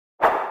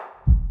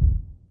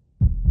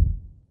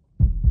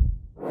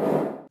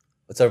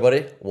What's up,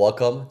 everybody?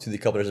 Welcome to the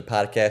Couple Nurses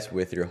Podcast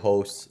with your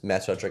hosts,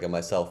 Matt Shutrick and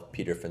myself,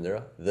 Peter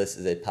Findera. This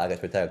is a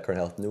podcast with current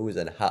health news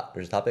and hot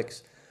nurse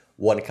topics,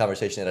 one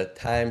conversation at a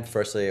time.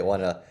 Firstly, I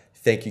want to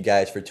thank you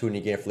guys for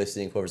tuning in, for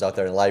listening, whoever's out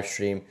there in live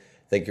stream.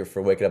 Thank you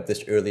for waking up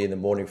this early in the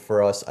morning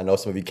for us. I know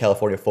some of you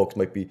California folks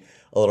might be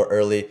a little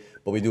early,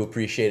 but we do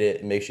appreciate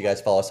it. And make sure you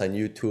guys follow us on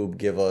YouTube.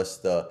 Give us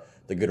the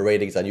good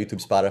ratings on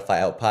YouTube,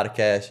 Spotify, out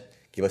podcast.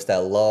 Give us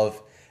that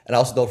love. And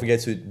also don't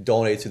forget to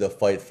donate to the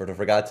Fight for the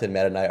Forgotten.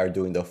 Matt and I are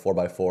doing the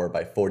 4x4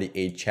 by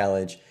 48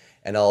 challenge,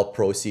 and all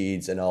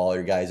proceeds and all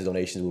your guys'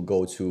 donations will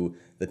go to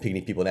the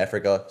pygmy people in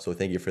Africa. So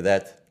thank you for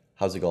that.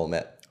 How's it going,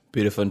 Matt?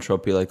 Beautiful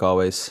entropy, like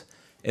always.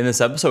 In this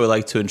episode, we'd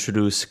like to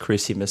introduce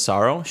Chrissy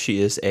Massaro.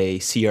 She is a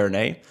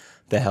CRNA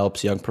that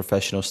helps young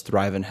professionals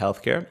thrive in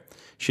healthcare.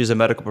 She's a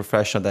medical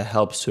professional that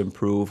helps to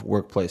improve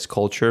workplace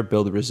culture,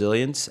 build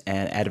resilience,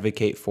 and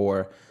advocate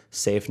for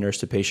safe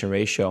nurse-to-patient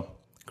ratio.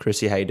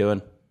 Chrissy, how you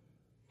doing?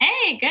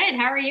 Hey, good.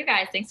 How are you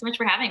guys? Thanks so much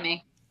for having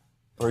me.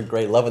 We're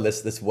great. Loving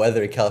this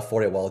weather in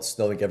California while it's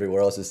snowing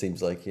everywhere else, it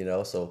seems like,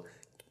 so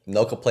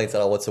no complaints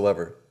at all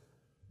whatsoever.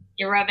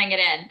 You're rubbing it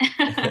in.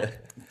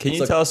 Can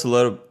you tell us a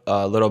little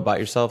about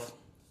yourself?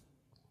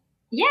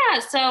 Yeah,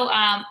 so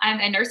I'm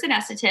a nurse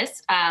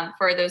anesthetist.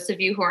 For those of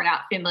you who are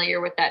not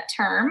familiar with that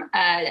term,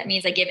 that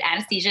means I give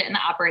anesthesia in the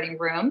operating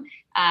room.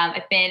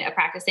 I've been a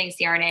practicing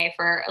CRNA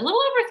for a little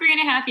over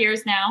 3.5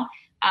 years now.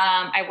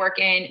 I work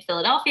in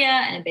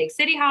Philadelphia in a big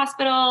city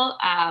hospital.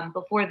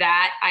 Before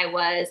that, I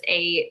was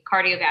a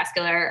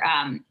cardiovascular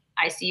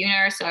ICU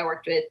nurse. So I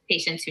worked with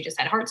patients who just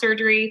had heart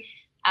surgery.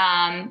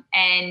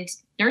 And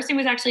nursing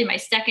was actually my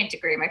second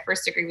degree. My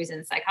first degree was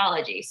in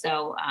psychology.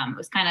 So it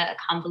was kind of a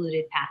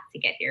convoluted path to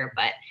get here.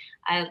 But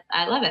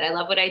I love it. I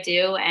love what I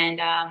do.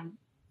 And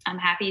I'm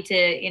happy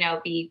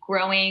to, be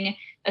growing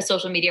a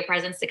social media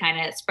presence to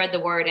kind of spread the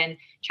word and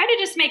try to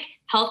just make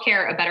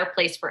healthcare a better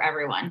place for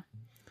everyone.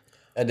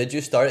 And did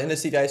you start in the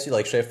CVICU,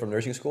 like straight from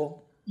nursing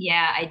school?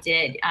 Yeah, I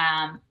did.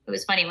 It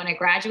was funny. When I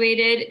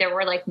graduated, there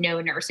were like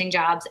no nursing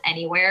jobs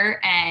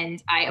anywhere.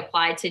 And I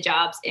applied to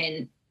jobs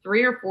in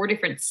 3 or 4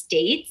 different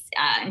states,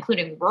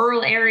 including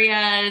rural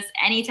areas,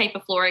 any type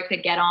of floor I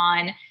could get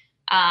on.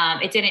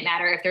 It didn't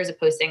matter if there's a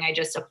posting, I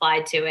just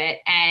applied to it.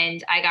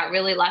 And I got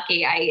really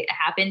lucky. I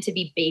happened to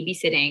be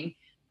babysitting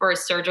for a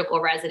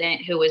surgical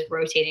resident who was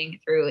rotating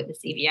through the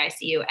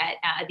CVICU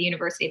at the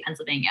University of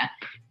Pennsylvania,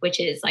 which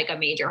is like a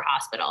major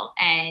hospital.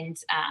 And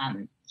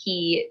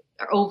he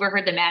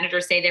overheard the manager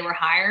say they were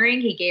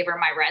hiring. He gave her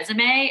my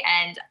resume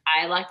and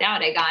I lucked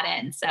out. I got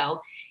in.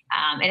 So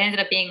it ended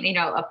up being,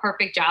 a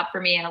perfect job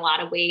for me in a lot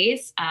of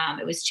ways.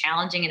 It was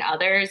challenging in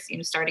others.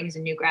 Starting as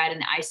a new grad in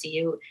the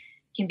ICU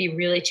can be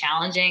really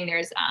challenging.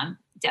 There's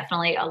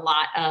definitely a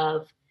lot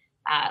of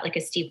like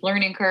a steep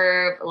learning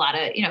curve, a lot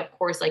of, of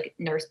course, like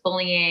nurse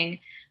bullying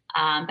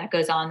that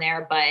goes on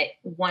there. But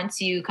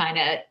once you kind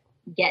of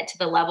get to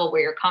the level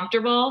where you're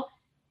comfortable,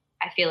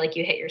 I feel like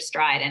you hit your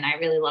stride. And I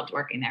really loved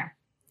working there.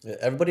 Yeah,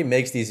 everybody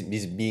makes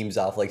these memes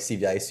off like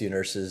CVICU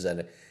nurses,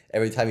 and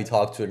every time you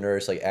talk to a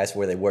nurse, like ask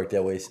where they work, they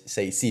always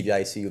say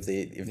CVICU if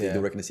they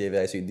do work in the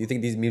CVICU. Do you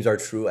think these memes are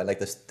true and like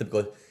the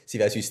typical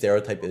CVICU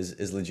stereotype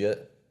is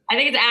legit? I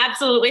think it's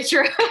absolutely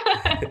true.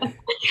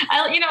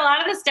 A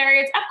lot of the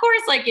stereotypes, of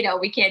course,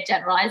 we can't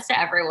generalize to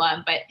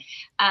everyone, but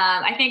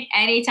I think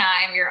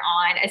anytime you're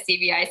on a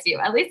CVICU,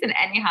 at least in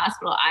any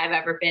hospital I've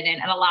ever been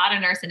in, and a lot of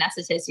nurse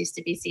anesthetists used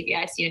to be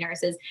CVICU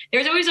nurses,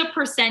 there's always a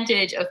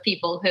percentage of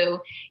people who,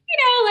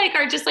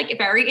 are just like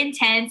very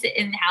intense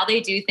in how they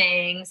do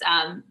things,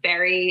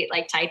 very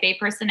like type A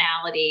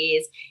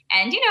personalities,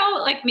 and,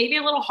 maybe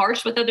a little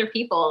harsh with other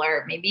people,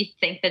 or maybe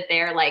think that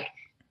they're like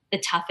the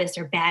toughest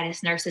or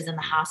baddest nurses in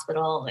the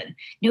hospital and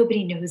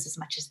nobody knows as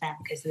much as them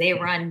because they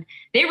run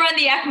the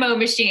ECMO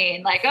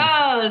machine. Like,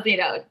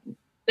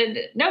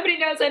 nobody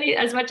knows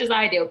as much as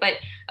I do. But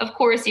of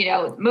course,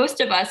 most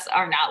of us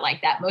are not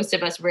like that. Most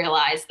of us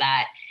realize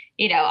that,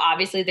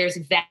 obviously there's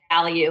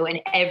value in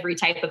every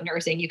type of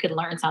nursing. You could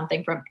learn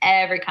something from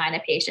every kind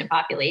of patient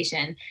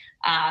population.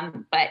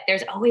 But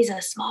there's always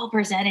a small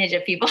percentage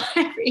of people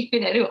in every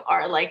unit who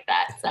are like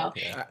that. So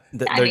yeah.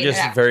 They're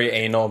just very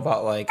anal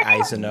about like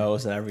eyes and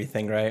nose and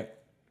everything, right?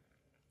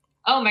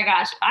 Oh my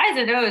gosh, eyes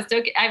and nose.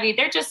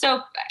 They're just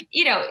so,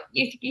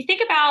 you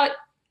think about,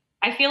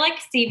 I feel like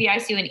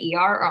CVICU and ER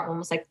are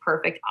almost like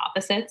perfect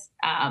opposites.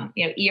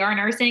 ER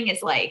nursing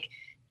is like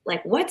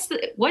what's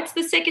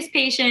the sickest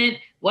patient?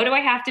 What do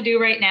I have to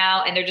do right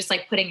now? And they're just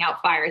like putting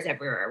out fires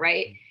everywhere,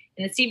 right?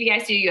 In the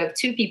CVICU, you have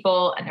 2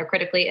 people and they're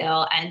critically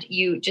ill and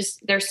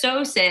they're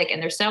so sick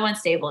and they're so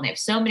unstable and they have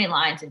so many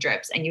lines and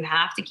drips and you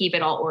have to keep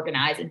it all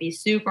organized and be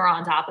super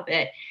on top of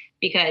it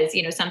because,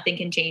 something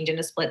can change in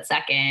a split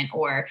second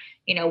or,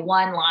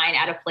 one line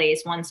out of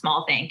place, one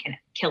small thing can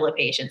kill a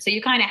patient. So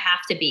you kind of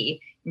have to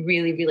be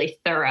really, really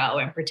thorough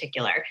in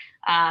particular.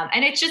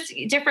 And it's just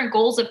different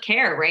goals of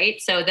care,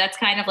 right? So that's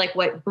kind of like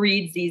what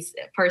breeds these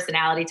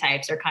personality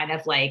types or kind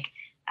of like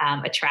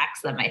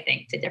attracts them, I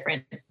think, to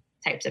different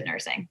types of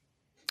nursing.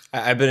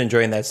 I've been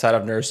enjoying that side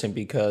of nursing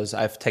because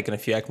I've taken a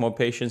few ECMO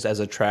patients as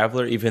a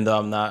traveler, even though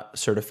I'm not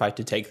certified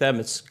to take them.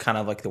 It's kind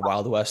of like the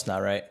Wild West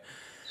now, right?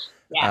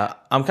 Yeah.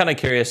 I'm kind of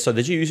curious. So,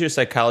 did you use your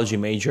psychology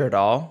major at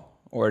all,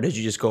 or did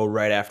you just go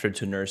right after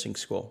to nursing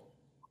school?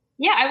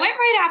 Yeah, I went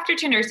right after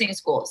to nursing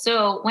school.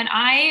 So when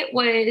my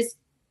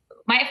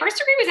first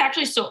degree was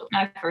actually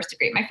not first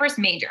degree, my first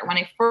major. When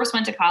I first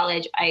went to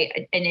college,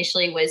 I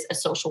initially was a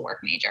social work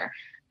major.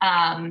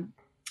 Um,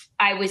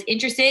 I was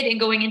interested in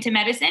going into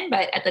medicine,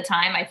 but at the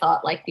time I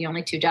thought like the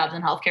only two jobs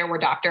in healthcare were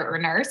doctor or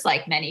nurse.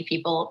 Like many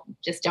people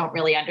just don't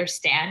really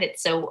understand.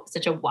 It's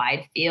such a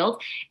wide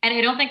field. And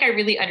I don't think I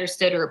really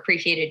understood or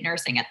appreciated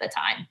nursing at the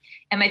time.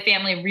 And my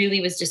family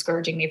really was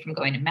discouraging me from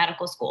going to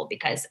medical school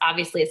because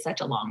obviously it's such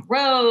a long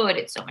road,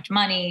 it's so much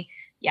money,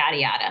 yada,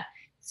 yada.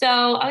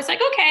 So I was like,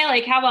 okay,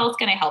 like how else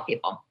can I help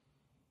people?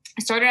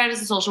 I started out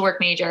as a social work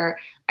major.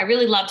 I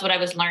really loved what I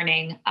was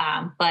learning,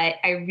 but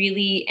I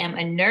really am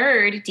a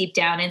nerd deep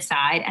down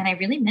inside, and I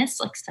really miss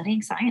like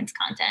studying science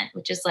content,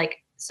 which is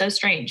like so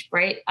strange,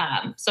 right?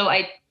 So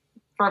I,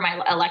 for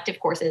my elective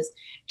courses,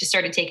 just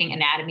started taking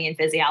anatomy and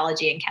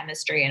physiology and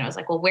chemistry, and I was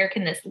like, well, where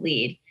can this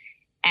lead?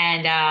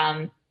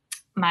 And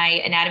my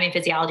anatomy and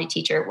physiology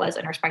teacher was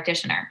a nurse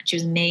practitioner. She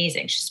was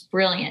amazing. She's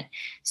brilliant.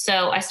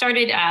 So I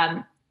started.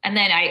 And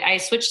then I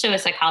switched to a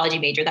psychology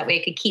major. That way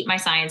I could keep my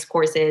science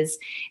courses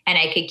and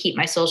I could keep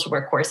my social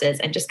work courses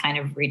and just kind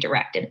of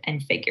redirect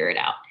and figure it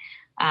out.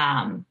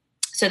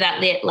 So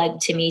that led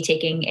to me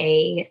taking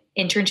a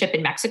internship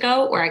in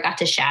Mexico where I got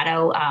to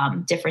shadow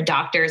different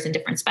doctors and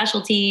different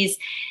specialties.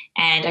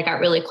 And I got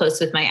really close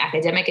with my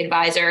academic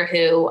advisor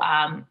who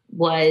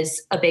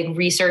was a big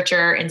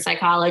researcher in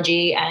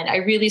psychology. And I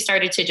really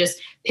started to just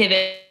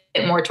pivot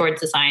more towards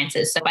the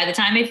sciences. So by the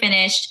time I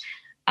finished,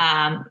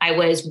 I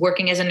was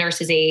working as a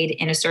nurse's aide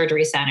in a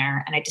surgery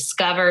center, and I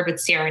discovered what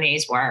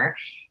CRNAs were.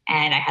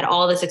 And I had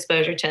all this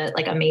exposure to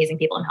like amazing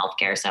people in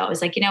healthcare. So I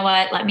was like, you know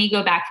what, let me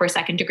go back for a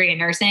second degree in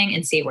nursing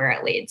and see where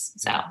it leads.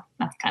 So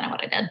that's kind of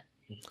what I did.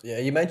 Yeah,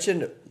 you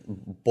mentioned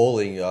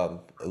bullying a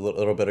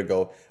little bit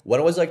ago.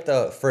 When was like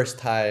the first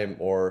time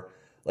or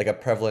like a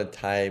prevalent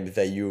time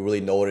that you really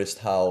noticed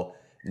how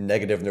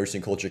negative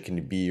nursing culture can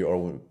be,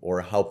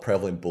 or how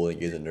prevalent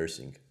bullying is in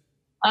nursing?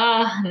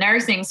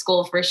 Nursing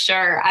school for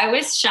sure. I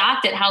was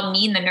shocked at how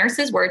mean the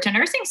nurses were to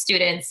nursing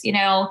students. You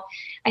know,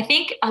 I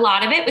think a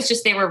lot of it was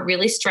just they were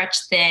really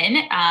stretched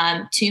thin,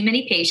 too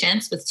many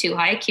patients with too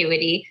high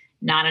acuity,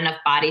 not enough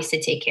bodies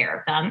to take care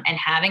of them. And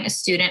having a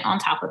student on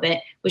top of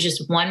it was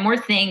just one more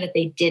thing that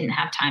they didn't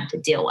have time to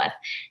deal with.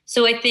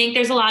 So I think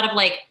there's a lot of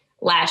like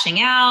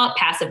lashing out,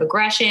 passive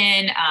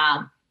aggression,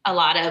 a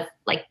lot of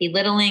like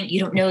belittling. You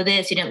don't know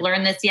this, you didn't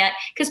learn this yet,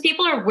 because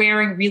people are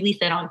wearing really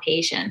thin on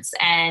patients.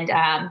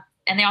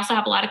 And they also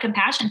have a lot of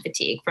compassion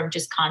fatigue from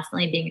just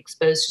constantly being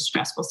exposed to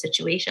stressful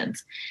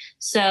situations.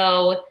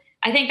 So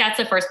I think that's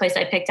the first place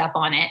I picked up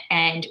on it.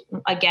 And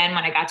again,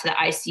 when I got to the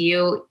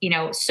ICU, you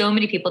know, so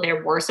many people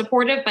there were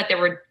supportive, but there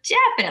were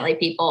definitely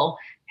people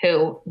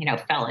who, you know,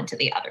 fell into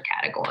the other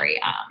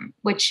category,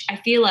 which I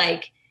feel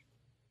like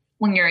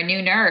when you're a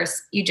new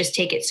nurse, you just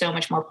take it so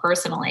much more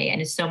personally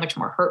and it's so much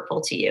more hurtful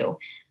to you.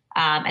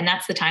 And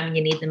that's the time when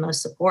you need the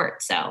most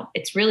support. So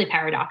it's really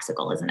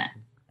paradoxical, isn't it?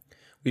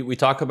 We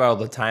talk about all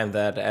the time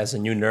that as a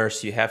new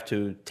nurse, you have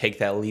to take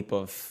that leap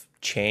of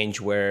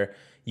change where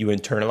you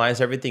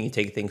internalize everything, you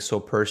take things so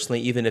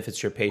personally, even if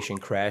it's your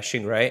patient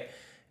crashing, right?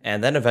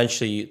 And then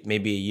eventually,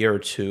 maybe a year or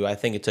two, I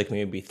think it took me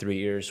maybe 3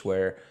 years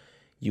where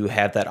you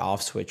have that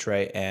off switch,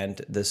 right?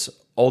 And this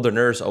older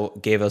nurse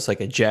gave us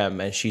like a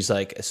gem, and she's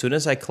like, as soon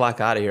as I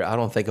clock out of here, I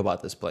don't think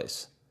about this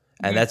place.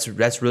 And that's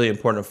really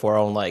important for our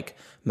own like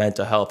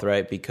mental health,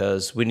 right?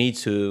 Because we need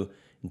to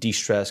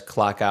de-stress,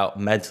 clock out,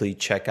 mentally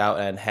check out,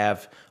 and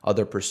have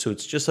other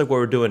pursuits, just like what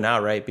we're doing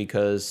now, right?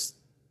 Because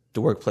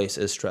the workplace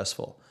is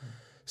stressful.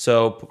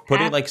 So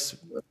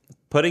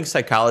putting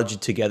psychology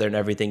together and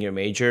everything your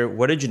major,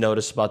 what did you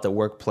notice about the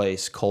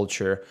workplace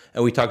culture?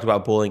 And we talked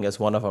about bullying as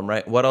one of them,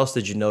 right? What else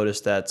did you notice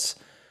that's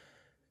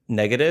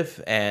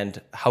negative, and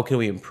how can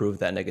we improve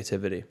that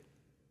negativity?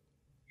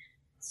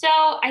 So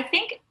I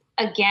think,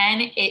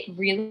 again, it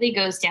really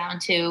goes down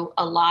to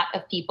a lot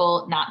of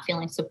people not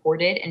feeling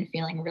supported and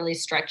feeling really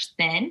stretched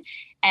thin.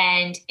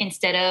 And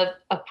instead of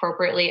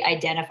appropriately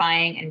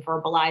identifying and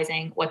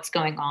verbalizing what's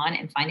going on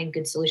and finding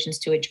good solutions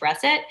to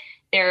address it,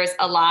 there's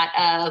a lot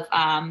of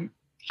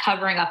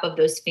covering up of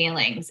those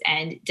feelings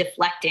and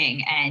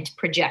deflecting and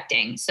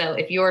projecting. So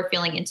if you're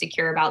feeling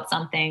insecure about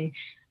something,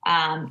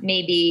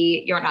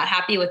 maybe you're not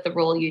happy with the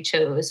role you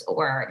chose,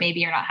 or maybe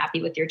you're not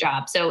happy with your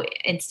job. So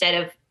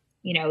instead of,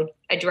 you know,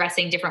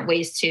 addressing different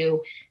ways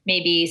to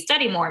maybe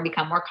study more and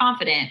become more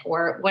confident,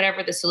 or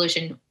whatever the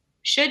solution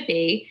should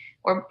be,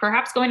 or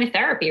perhaps going to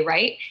therapy,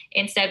 right?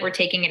 Instead, we're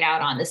taking it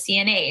out on the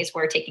CNAs,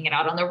 we're taking it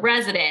out on the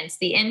residents,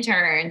 the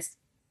interns,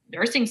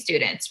 nursing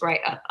students,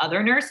 right?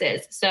 Other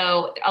nurses.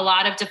 So a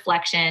lot of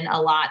deflection,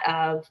 a lot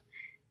of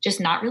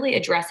just not really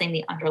addressing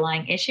the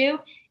underlying issue,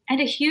 and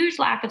a huge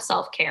lack of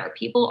self-care.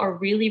 People are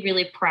really,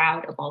 really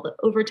proud of all the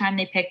overtime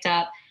they picked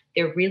up.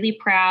 They're really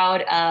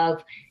proud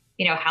of,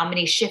 how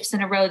many shifts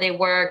in a row they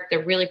work.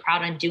 They're really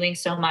proud on doing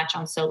so much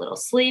on so little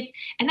sleep.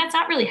 And that's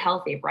not really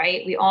healthy,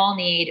 right? We all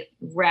need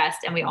rest,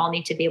 and we all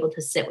need to be able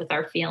to sit with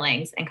our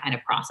feelings and kind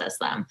of process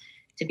them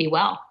to be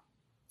well.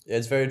 Yeah,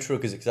 it's very true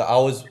because I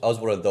was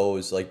one of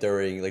those like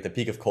during like the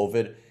peak of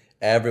COVID,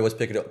 everyone was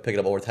picking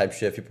up overtime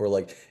shift. People were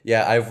like,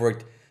 "Yeah, I've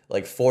worked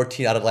like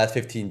 14 out of the last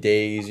 15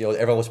 days."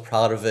 Everyone was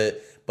proud of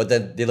it, but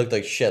then they looked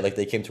like shit. Like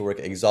they came to work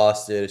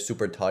exhausted,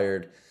 super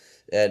tired.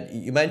 And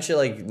you mentioned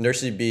like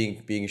nurses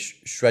being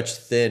stretched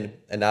thin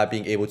and not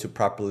being able to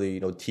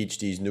properly teach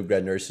these new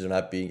grad nurses, or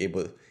not being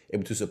able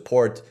to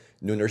support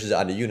new nurses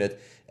on the unit.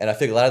 And I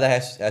think a lot of that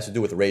has to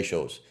do with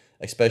ratios,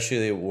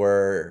 especially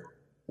where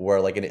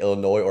like in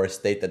Illinois or a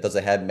state that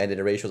doesn't have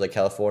mandated ratios like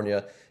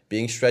California,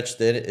 being stretched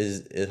thin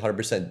is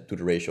 100% due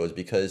to ratios.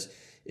 Because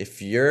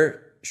if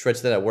you're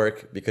stretched thin at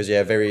work because you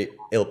have very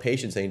ill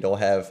patients and you don't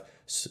have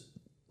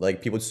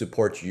like people to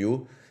support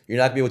you, you're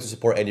not gonna be able to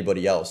support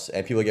anybody else.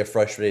 And people get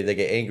frustrated, they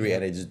get angry,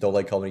 and they just don't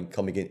like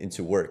coming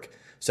into work.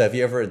 So have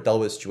you ever dealt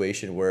with a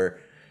situation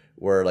where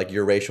like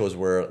your ratios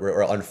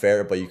were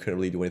unfair, but you couldn't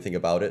really do anything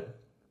about it?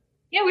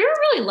 Yeah, we were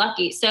really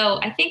lucky.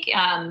 So I think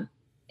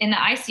in the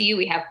ICU,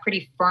 we have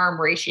pretty firm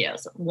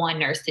ratios, 1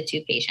 nurse to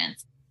 2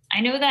 patients. I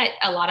know that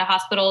a lot of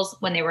hospitals,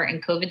 when they were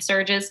in COVID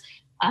surges,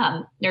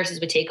 nurses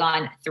would take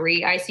on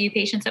 3 ICU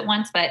patients at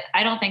once, but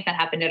I don't think that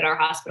happened at our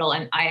hospital.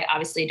 And I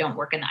obviously don't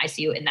work in the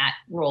ICU in that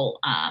role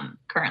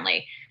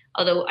currently,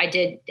 although I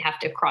did have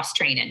to cross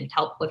train and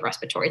help with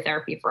respiratory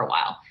therapy for a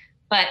while.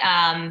 But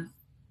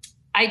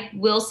I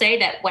will say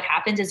that what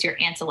happens is your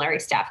ancillary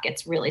staff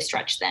gets really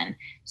stretched thin.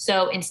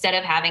 So instead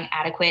of having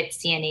adequate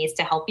CNAs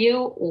to help you,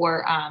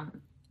 or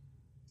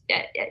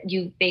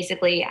you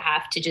basically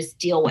have to just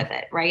deal with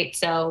it, right?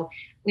 So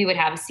we would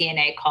have a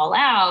CNA call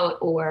out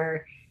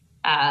or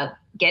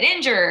get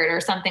injured or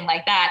something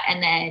like that,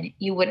 and then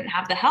you wouldn't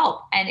have the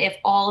help. And if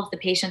all of the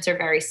patients are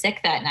very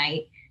sick that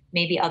night,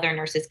 maybe other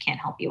nurses can't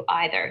help you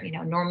either.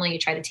 Normally you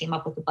try to team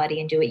up with a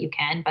buddy and do what you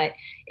can, but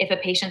if a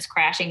patient's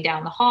crashing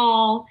down the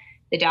hall,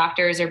 the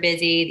doctors are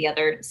busy, the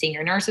other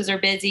senior nurses are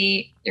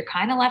busy, you're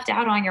kind of left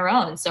out on your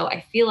own. So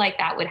I feel like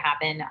that would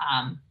happen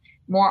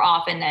more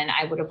often than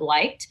I would have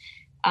liked.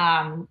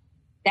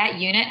 That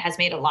unit has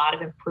made a lot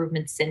of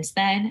improvements since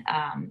then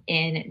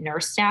in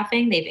nurse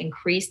staffing. They've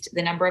increased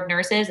the number of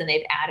nurses, and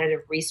they've added a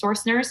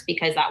resource nurse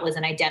because that was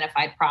an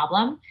identified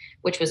problem,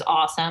 which was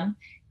awesome.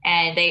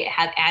 And they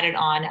have added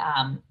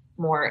on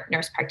more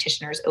nurse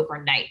practitioners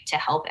overnight to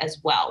help as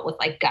well with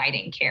like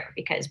guiding care,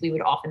 because we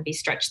would often be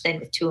stretched thin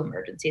with 2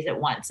 emergencies at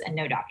once and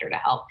no doctor to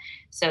help.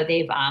 So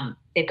they've gotten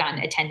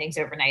attendings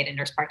overnight and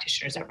nurse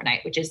practitioners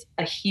overnight, which is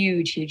a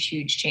huge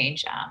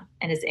change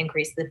and has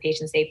increased the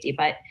patient safety.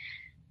 But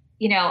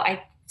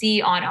I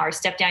see on our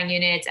step down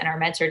units and our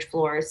med surg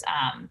floors,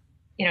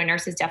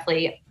 nurses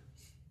definitely,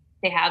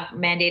 they have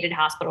mandated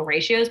hospital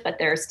ratios, but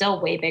they're still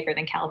way bigger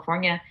than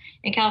California.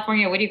 In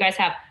California, what do you guys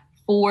have?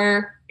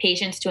 4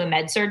 patients to a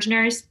med surg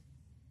nurse.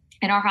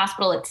 In our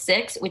hospital, it's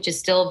 6, which is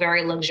still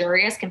very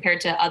luxurious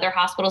compared to other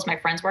hospitals my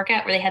friends work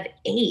at, where they have 8.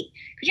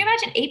 Could you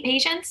imagine 8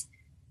 patients?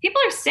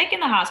 People are sick in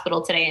the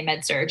hospital today in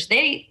med surg.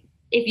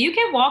 If you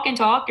can walk and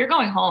talk, you're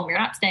going home. You're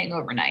not staying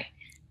overnight.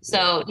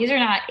 So these are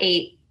not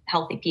 8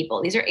 healthy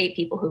people. These are 8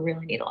 people who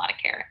really need a lot of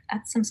care.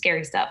 That's some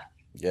scary stuff.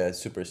 Yeah, it's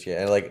super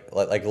scary. And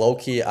like low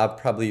key, I'm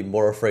probably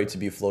more afraid to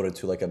be floated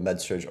to like a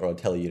med surg or a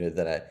tele unit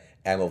than I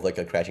am of like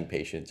a crashing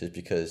patient, just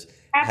because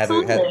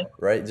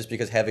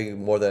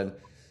having more than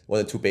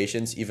 2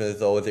 patients, even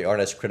though they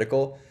aren't as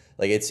critical,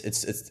 like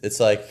it's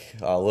like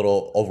a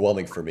little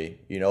overwhelming for me,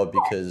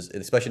 because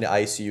especially in the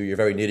ICU, you're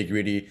very nitty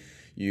gritty.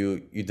 You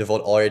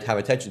devote all your time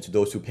and attention to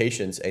those 2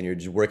 patients, and you're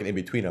just working in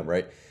between them,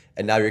 right?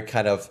 And now you're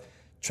kind of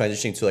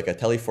transitioning to like a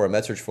tele for a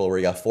med surg floor where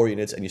you got 4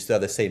 units, and you still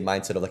have the same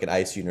mindset of like an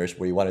ICU nurse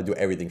where you want to do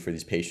everything for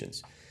these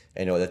patients.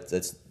 And that's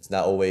it's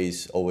not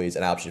always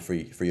an option for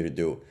you to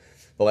do.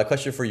 But my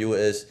question for you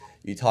is,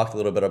 you talked a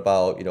little bit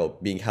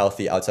about being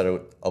healthy outside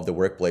of the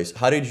workplace.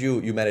 How did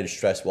you manage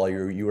stress while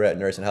you were at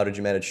nurse, and how did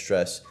you manage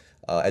stress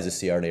as a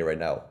CRNA right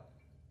now?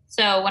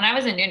 So when I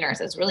was a new nurse,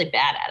 I was really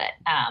bad at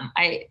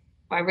it.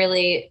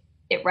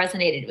 It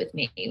resonated with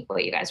me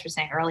what you guys were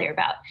saying earlier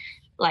about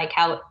like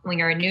how when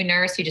you're a new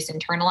nurse, you just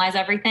internalize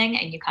everything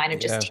and you kind of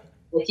just take it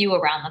with you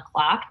around the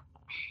clock.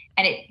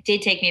 And it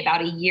did take me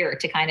about a year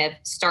to kind of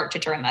start to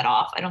turn that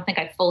off. I don't think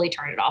I fully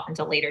turned it off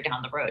until later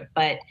down the road,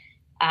 but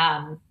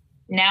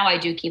now I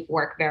do keep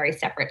work very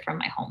separate from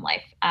my home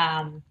life.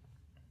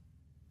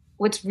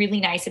 What's really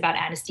nice about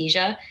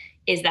anesthesia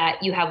is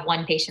that you have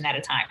 1 patient at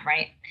a time,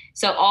 right?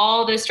 So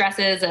all the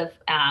stresses of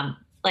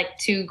like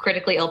 2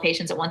 critically ill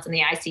patients at once in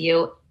the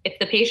ICU, if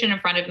the patient in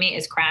front of me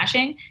is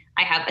crashing,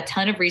 I have a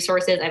ton of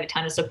resources, I have a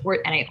ton of support,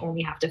 and I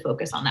only have to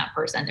focus on that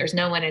person. There's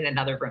no one in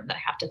another room that I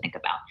have to think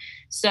about.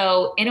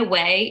 So in a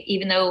way,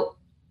 even though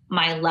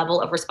my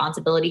level of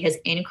responsibility has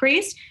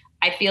increased,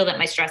 I feel that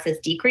my stress has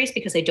decreased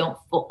because I don't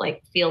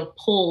feel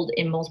pulled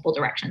in multiple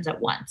directions at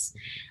once.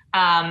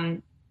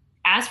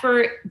 As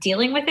for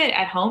dealing with it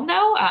at home,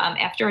 though,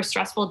 after a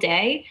stressful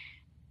day,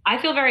 I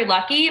feel very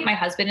lucky. My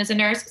husband is a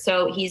nurse,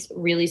 so he's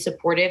really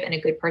supportive and a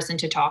good person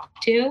to talk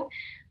to.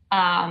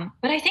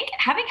 But I think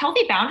having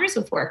healthy boundaries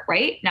with work,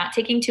 right? Not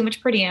taking too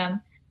much per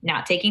diem,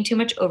 not taking too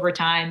much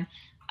overtime,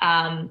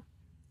 um,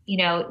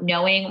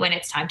 knowing when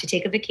it's time to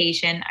take a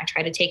vacation. I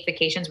try to take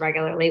vacations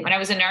regularly. When I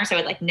was a nurse, I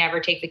would like never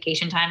take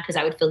vacation time because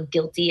I would feel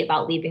guilty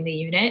about leaving the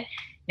unit.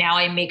 Now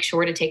I make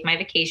sure to take my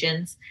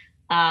vacations.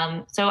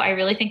 So I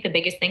really think the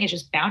biggest thing is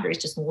just boundaries,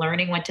 just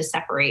learning when to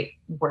separate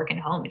work and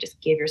home and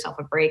just give yourself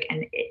a break.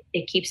 And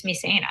it keeps me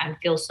sane. I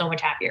feel so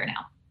much happier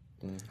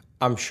now.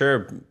 I'm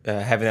sure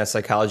having that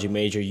psychology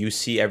major, you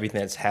see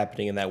everything that's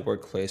happening in that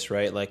workplace,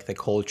 right? Like the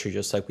culture,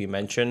 just like we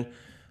mentioned.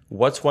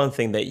 What's one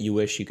thing that you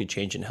wish you could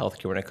change in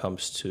healthcare when it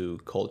comes to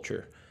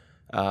culture?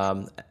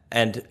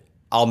 And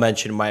I'll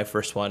mention my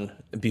first one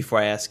before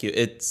I ask you.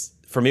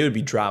 For me, it would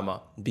be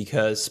drama,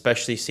 because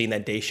especially seeing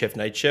that day shift,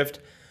 night shift,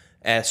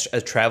 as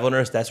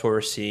travelers, that's what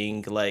we're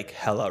seeing like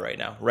hella right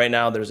now. Right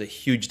now, there's a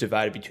huge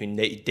divide between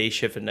day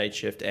shift and night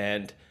shift,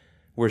 and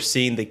we're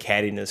seeing the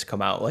cattiness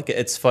come out. Like,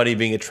 it's funny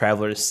being a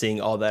traveler,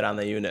 seeing all that on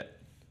the unit.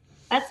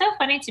 That's so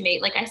funny to me.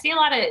 Like, I see a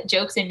lot of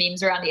jokes and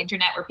memes around the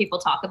internet where people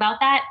talk about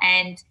that.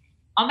 And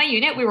on my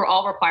unit, we were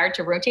all required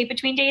to rotate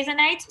between days and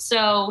nights.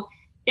 So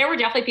there were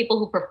definitely people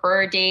who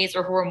prefer days,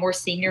 or who were more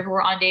senior who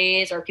were on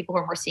days, or people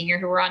who were more senior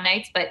who were on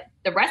nights. But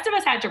the rest of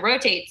us had to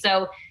rotate.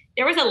 So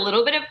there was a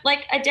little bit of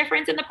like a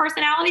difference in the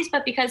personalities,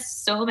 but because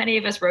so many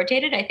of us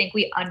rotated, I think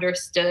we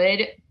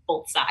understood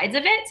both sides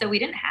of it. So we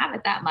didn't have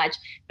it that much.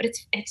 But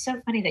it's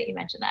so funny that you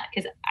mentioned that,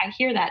 because I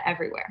hear that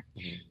everywhere.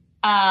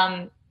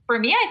 Mm-hmm. For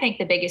me, I think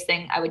the biggest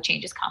thing I would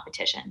change is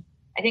competition.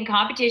 I think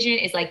competition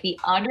is like the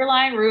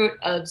underlying root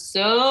of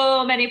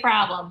so many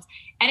problems.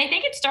 And I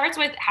think it starts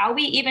with how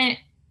we even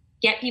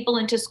get people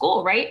into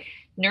school, right?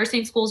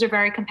 Nursing schools are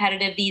very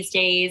competitive these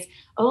days.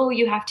 Oh,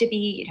 you have to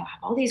be, have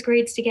all these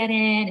grades to get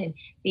in, and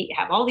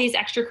have all these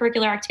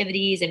extracurricular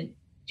activities and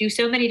do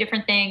so many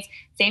different things.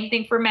 Same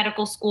thing for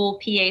medical school,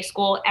 PA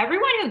school.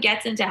 Everyone who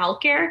gets into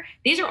healthcare,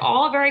 these are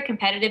all very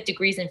competitive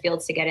degrees and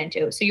fields to get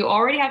into. So you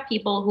already have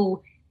people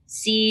who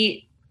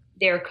see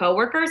their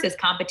coworkers as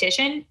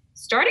competition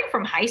starting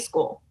from high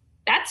school.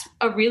 That's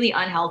a really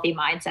unhealthy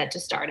mindset to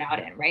start out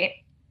in, right?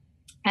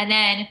 And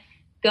then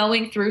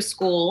going through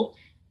school,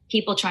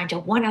 people trying to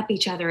one-up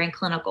each other in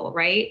clinical,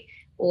 right?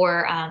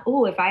 Or,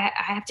 if I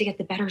have to get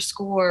the better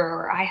score,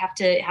 or I have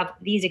to have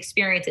these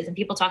experiences, and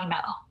people talking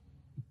about,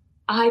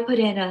 I put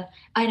in an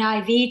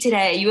IV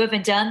today. You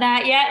haven't done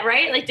that yet,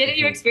 right? Like, didn't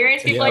you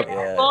experience people like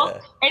that? Yeah.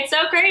 It's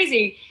so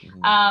crazy.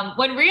 Mm-hmm.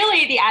 When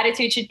really the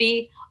attitude should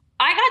be,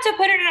 I got to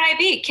put in an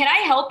IV. Can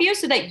I help you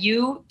so that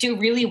you do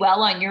really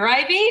well on your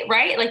IV,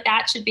 right? Like,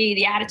 that should be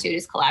the attitude,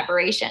 is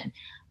collaboration.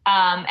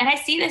 And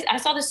I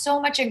saw this so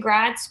much in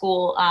grad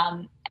school,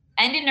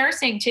 and in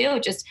nursing too.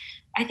 Just,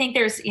 I think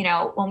there's,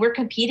 when we're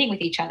competing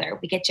with each other,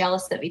 we get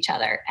jealous of each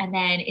other. And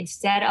then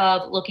instead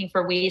of looking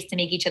for ways to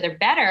make each other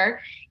better,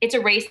 it's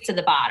a race to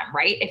the bottom,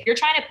 right? If you're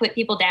trying to put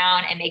people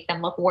down and make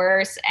them look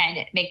worse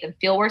and make them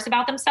feel worse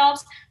about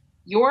themselves,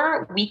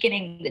 you're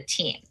weakening the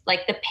team.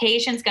 Like, the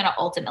patient's going to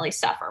ultimately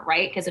suffer,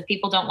 right? Because if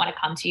people don't want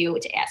to come to you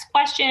to ask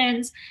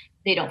questions,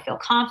 they don't feel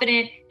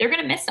confident, they're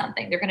going to miss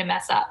something. They're going to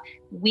mess up.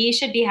 We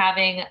should be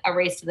having a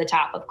race to the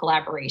top of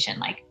collaboration.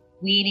 Like,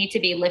 we need to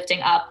be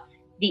lifting up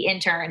the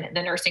intern,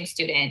 the nursing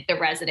student, the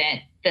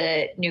resident,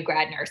 the new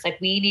grad nurse. Like,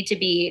 we need to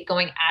be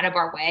going out of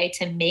our way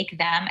to make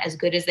them as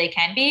good as they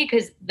can be,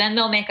 because then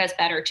they'll make us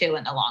better too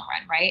in the long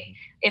run, right?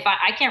 If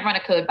I can't run a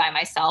code by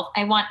myself,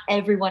 I want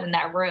everyone in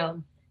that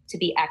room to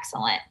be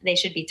excellent. They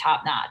should be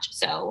top notch.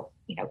 So,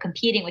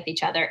 competing with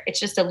each other, it's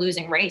just a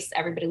losing race.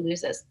 Everybody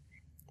loses.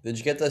 Did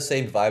you get the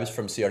same vibes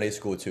from CRNA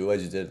school too,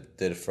 as you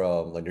did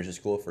from like nursing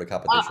school for the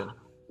competition?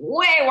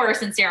 Way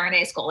worse in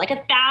CRNA school, like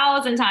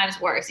 1,000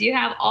 times worse. You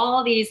have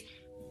all these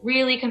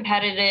really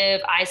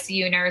competitive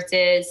ICU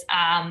nurses.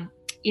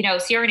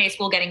 CRNA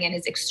school getting in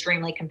is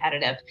extremely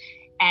competitive.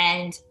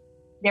 And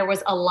there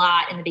was a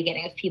lot in the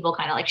beginning of people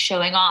kind of like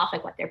showing off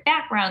like what their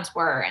backgrounds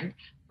were and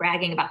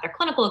bragging about their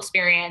clinical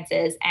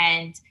experiences.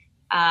 And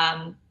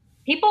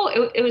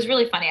it was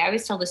really funny. I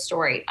always tell this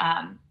story.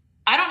 I'm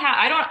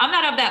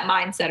not of that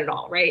mindset at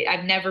all, right?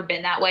 I've never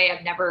been that way.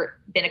 I've never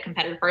been a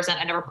competitive person.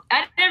 I never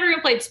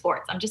even played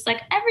sports. I'm just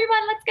like,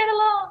 everyone, let's get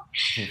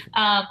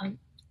along.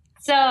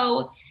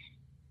 So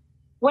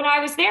when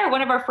I was there,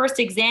 one of our first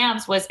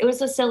exams was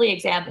a silly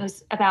exam. It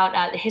was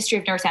about the history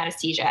of nurse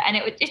anesthesia. And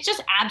it's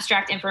just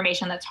abstract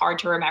information that's hard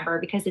to remember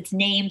because it's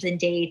names and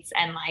dates.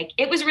 And like,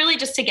 it was really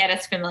just to get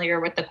us familiar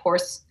with the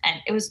course.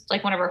 And it was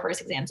like one of our first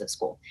exams of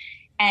school.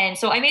 And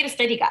so I made a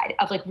study guide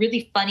of like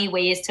really funny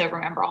ways to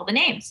remember all the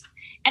names.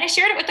 And I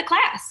shared it with the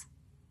class.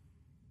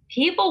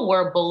 People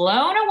were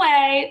blown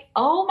away.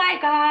 Oh my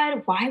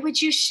God, why would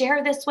you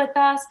share this with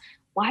us?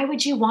 Why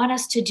would you want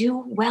us to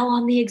do well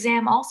on the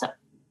exam also?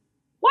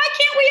 Why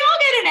can't we all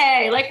get an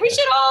A? Like, we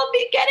should all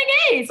be getting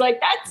A's. Like,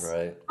 that's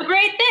right. A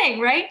great thing,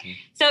 right? Mm-hmm.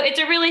 So it's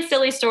a really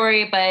silly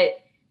story,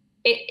 but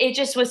it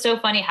just was so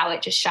funny how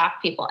it just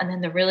shocked people. And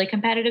then the really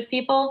competitive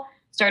people,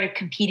 started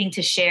competing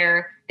to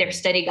share their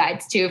study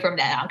guides too from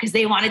then on because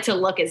they wanted to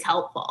look as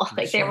helpful.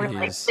 Like they were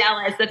like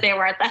jealous that they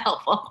weren't the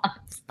helpful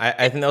ones.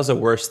 I think that was the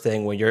worst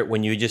thing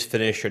when you just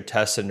finish your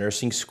test in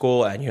nursing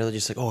school and you're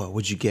just like, oh,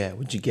 what'd you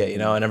get? You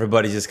know, and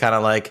everybody's just kind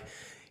of like,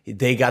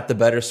 they got the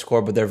better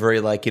score, but they're very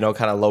like, you know,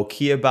 kind of low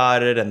key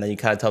about it. And then you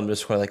kind of tell them the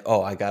score like,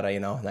 oh, I got a,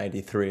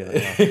 93.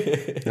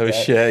 Like, oh,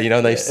 shit,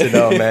 nice to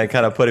know, man,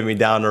 kind of putting me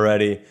down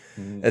already.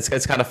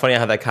 It's kind of funny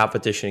how that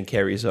competition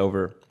carries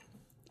over.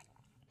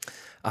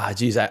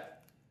 Geez, I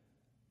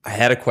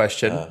had a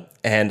question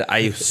and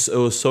it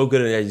was so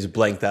good and I just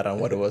blanked out on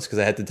what it was because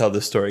I had to tell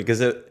the story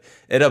because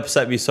it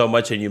upset me so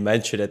much, and you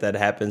mentioned it that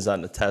happens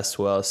on the test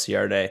well,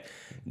 CRNA.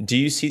 Do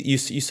you see you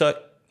said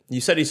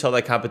you saw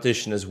that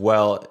competition as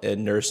well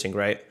in nursing,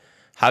 right?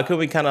 How can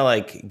we kind of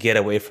like get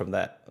away from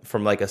that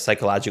from like a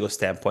psychological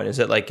standpoint? Is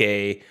it like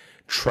a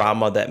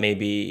trauma that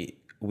maybe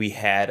we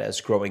had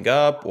as growing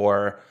up,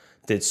 or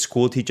did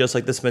school teach us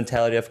like this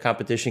mentality of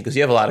competition? Because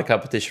you have a lot of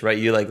competition, right?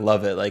 You like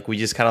love it. Like we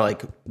just kind of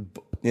like,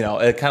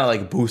 it kind of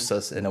like boosts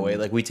us in a way.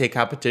 Like we take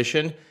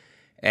competition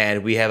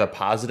and we have a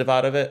positive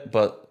out of it,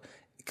 but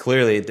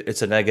clearly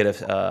it's a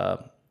negative,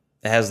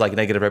 it has like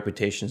negative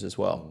reputations as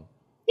well.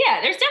 Yeah,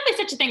 there's definitely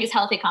such a thing as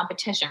healthy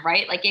competition,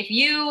 right? Like if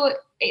you,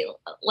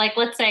 like,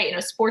 let's say,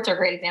 sports are a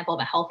great example of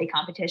a healthy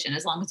competition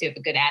as long as you have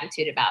a good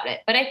attitude about it.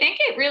 But I think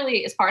it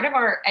really is part of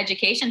our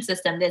education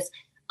system, this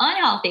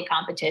unhealthy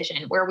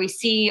competition where we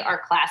see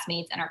our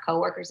classmates and our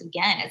coworkers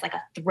again as like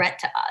a threat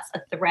to us,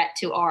 a threat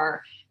to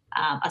our,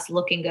 us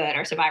looking good,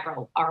 our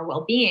survival, our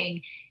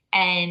well-being.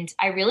 And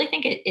I really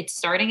think it's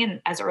starting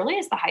in as early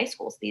as the high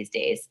schools these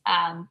days.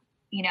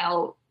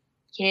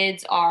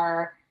 Kids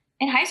are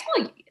in high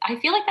school. I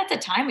feel like that's a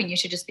time when you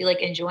should just be like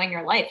enjoying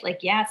your life. Like,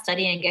 yeah,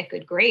 study and get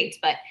good grades,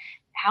 but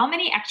how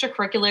many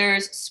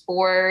extracurriculars,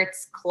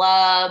 sports,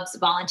 clubs,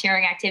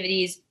 volunteering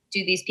activities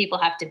do these people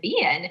have to be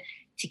in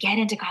to get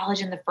into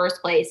college in the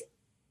first place,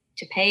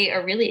 to pay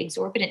a really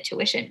exorbitant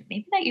tuition,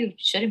 maybe that you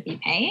shouldn't be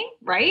paying,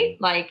 right?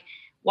 Like,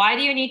 why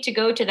do you need to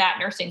go to that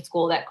nursing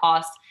school that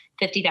costs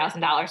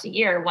 $50,000 a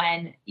year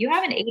when you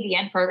have an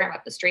ADN program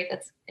up the street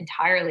that's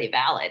entirely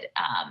valid?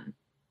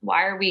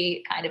 Why are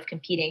we kind of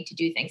competing to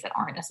do things that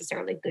aren't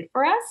necessarily good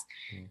for us?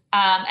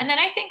 And then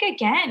I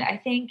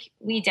think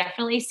we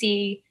definitely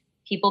see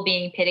people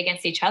being pit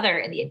against each other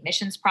in the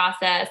admissions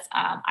process.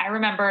 I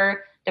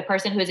remember the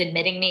person who was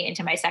admitting me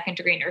into my second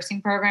degree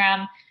nursing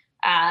program,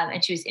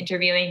 and she was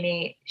interviewing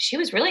me. She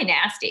was really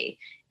nasty.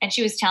 And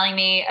she was telling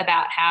me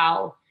about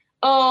how,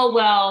 oh,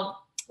 well,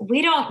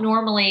 we don't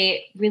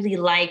normally really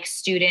like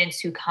students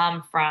who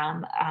come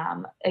from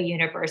a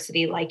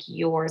university like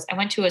yours. I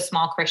went to a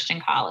small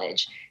Christian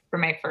college for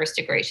my first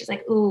degree. She's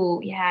like, ooh,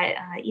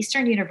 yeah,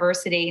 Eastern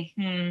University.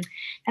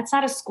 That's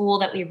not a school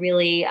that we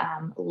really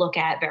look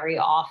at very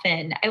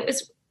often. I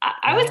was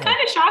kind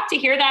of shocked to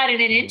hear that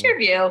in an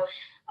interview,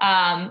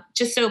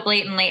 just so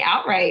blatantly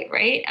outright,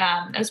 right?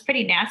 It was a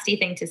pretty nasty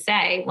thing to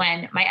say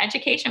when my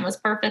education was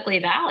perfectly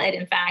valid.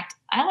 In fact,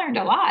 I learned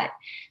a lot.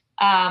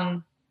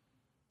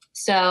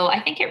 So I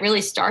think it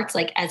really starts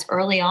like as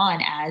early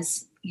on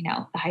as,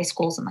 the high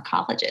schools and the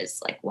colleges.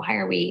 Like, why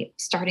are we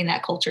starting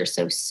that culture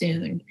so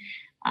soon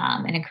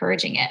and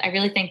encouraging it? I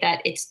really think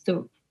that it's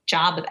the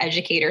job of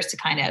educators to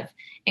kind of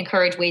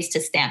encourage ways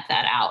to stamp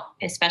that out,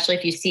 especially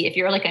if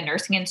you're like a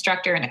nursing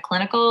instructor in a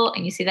clinical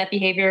and you see that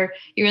behavior,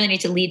 you really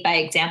need to lead by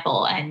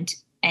example and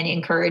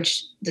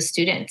encourage the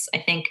students. I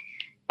think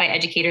by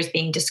educators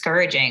being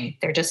discouraging,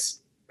 they're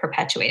just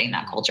perpetuating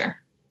that culture.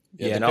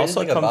 Yeah, and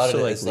also comes to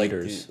like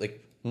leaders.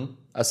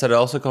 I said it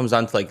also comes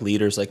down to like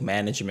leaders, like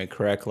management,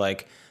 correct?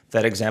 Like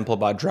that example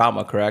about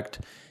drama, correct?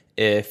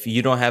 If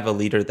you don't have a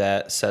leader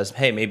that says,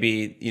 hey,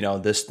 maybe,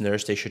 this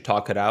nurse, they should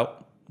talk it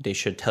out. They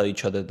should tell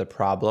each other the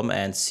problem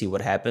and see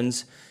what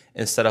happens,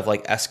 instead of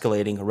like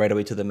escalating right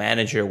away to the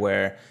manager,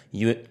 where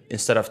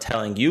instead of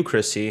telling you,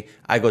 Chrissy,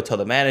 I go tell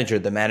the manager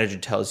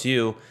tells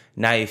you.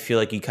 Now you feel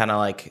like you kind of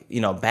like,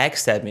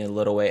 backstab me in a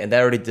little way. And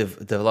that already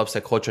develops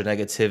a culture of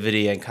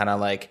negativity and kind of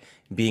like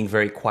being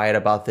very quiet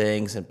about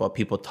things and what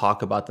people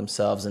talk about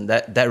themselves. And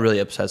that really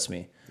upsets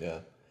me. Yeah.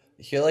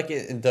 Here, like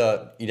in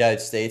the United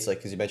States, like,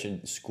 because you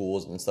mentioned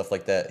schools and stuff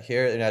like that,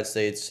 here in the United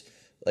States,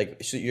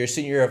 like your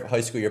senior year of high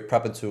school, you're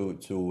prepping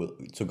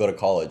to go to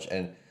college.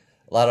 And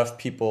a lot of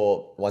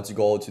people want to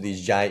go to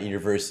these giant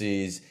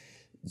universities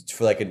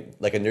for like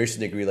a nursing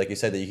degree, like you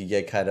said, that you can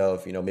get kind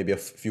of, maybe a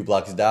few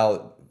blocks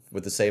down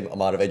with the same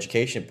amount of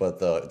education, but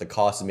the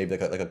cost is maybe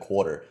like a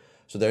quarter.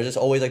 So there's just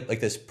always like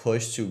this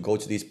push to go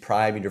to these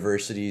prime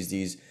universities,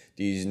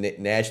 these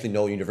nationally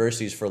known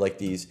universities for like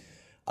these,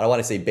 I don't want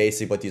to say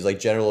basic, but these like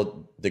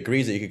general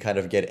degrees that you could kind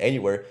of get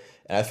anywhere.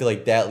 And I feel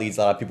like that leads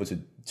a lot of people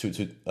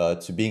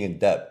to being in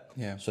debt.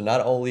 Yeah. So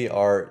not only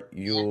are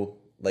you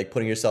like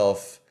putting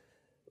yourself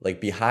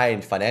like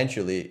behind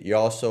financially, you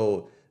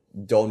also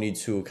don't need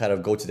to kind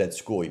of go to that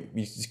school.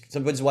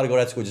 Some people just want to go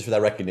to that school just for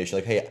that recognition.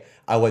 Like, hey,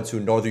 I went to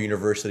Northern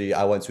University,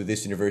 I went to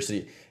this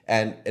university.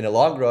 And in the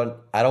long run,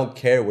 I don't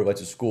care where I went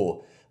to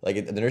school.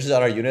 Like the nurses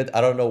on our unit,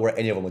 I don't know where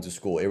any of them went to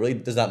school. It really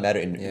does not matter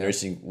in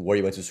nursing where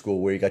you went to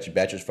school, where you got your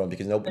bachelor's from,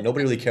 because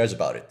nobody really cares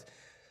about it.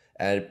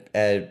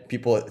 And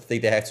people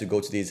think they have to go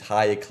to these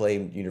high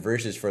acclaimed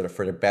universities for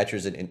their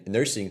bachelor's in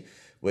nursing,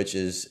 which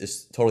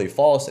is totally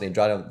false. And they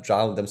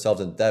drown themselves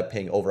in debt,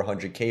 paying over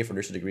 100K for a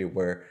nursing degree,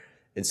 where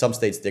in some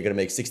states they're gonna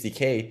make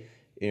 60K,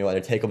 and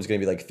their take home is gonna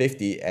be like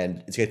 50,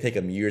 and it's gonna take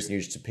them years and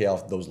years to pay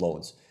off those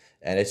loans.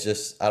 And it's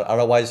just I don't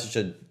know why it's such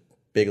a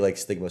big like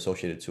stigma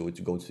associated to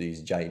go to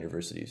these giant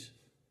universities.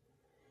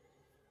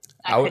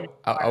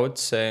 I would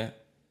say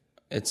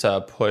it's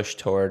a push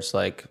towards,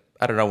 like,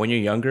 I don't know, when you're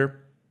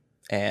younger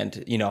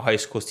and high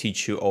schools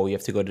teach you, oh, you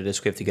have to go to this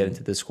school, you have to get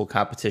into this school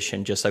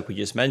competition, just like we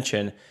just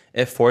mentioned.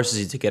 It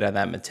forces you to get on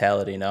that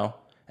mentality,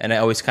 and it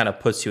always kind of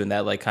puts you in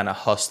that like kind of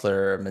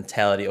hustler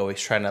mentality, always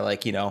trying to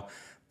like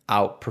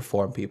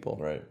outperform people.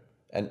 Right.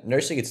 And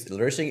nursing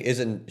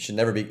should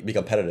never be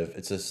competitive.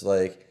 It's just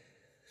like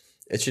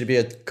it should be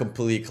a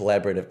completely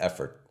collaborative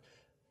effort.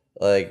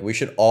 Like we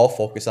should all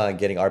focus on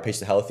getting our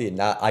patient healthy, and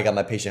not I got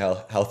my patient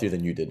healthier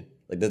than you did.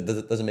 Like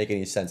that doesn't make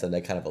any sense on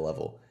that kind of a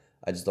level.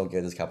 I just don't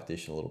get this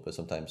competition a little bit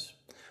sometimes.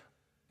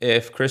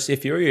 If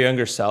you were your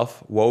younger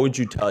self, what would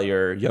you tell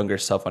your younger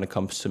self when it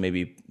comes to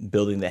maybe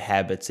building the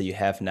habits that you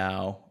have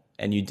now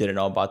and you didn't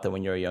know about them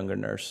when you were a younger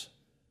nurse?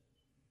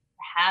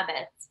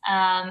 Habits.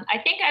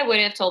 I think I would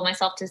have told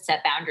myself to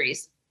set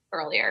boundaries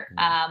earlier.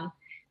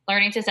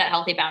 Learning to set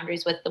healthy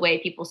boundaries with the way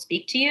people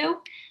speak to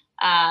you,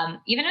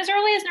 even as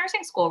early as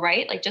nursing school,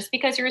 right? Like just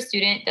because you're a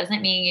student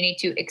doesn't mean you need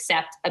to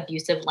accept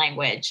abusive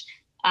language.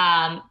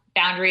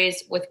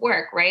 Boundaries with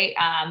work, right?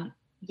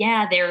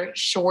 Yeah, they're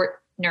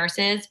short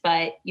nurses,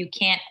 but you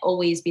can't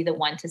always be the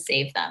one to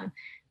save them.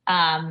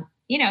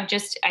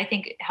 Just I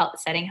think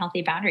setting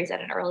healthy boundaries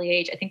at an early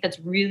age, I think that's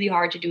really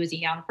hard to do as a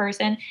young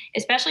person,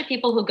 especially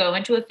people who go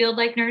into a field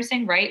like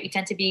nursing, right? We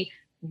tend to be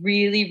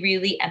really,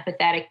 really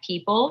empathetic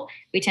people.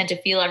 We tend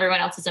to feel everyone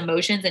else's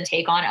emotions and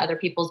take on other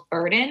people's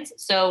burdens.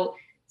 So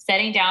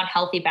setting down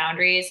healthy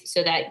boundaries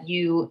so that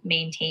you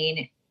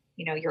maintain,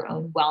 your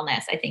own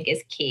wellness, I think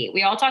is key.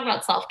 We all talk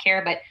about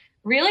self-care, but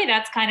really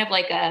that's kind of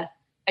like a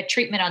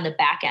treatment on the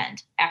back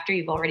end after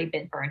you've already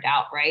been burned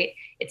out, right?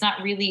 It's not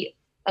really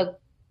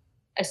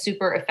a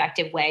super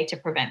effective way to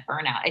prevent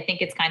burnout. I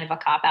think it's kind of a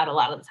cop out a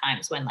lot of the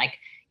times when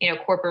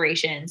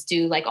corporations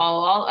do like,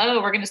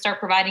 we're going to start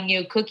providing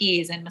you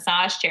cookies and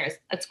massage chairs.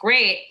 That's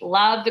great.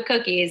 Love the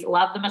cookies,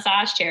 love the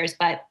massage chairs,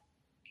 but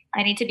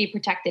I need to be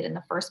protected in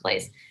the first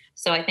place.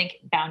 So I think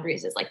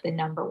boundaries is like the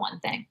number one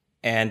thing.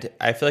 And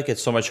I feel like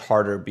it's so much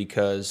harder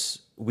because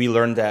we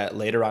learned that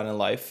later on in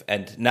life.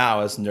 And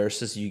now as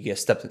nurses, you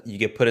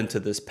get put into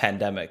this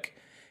pandemic.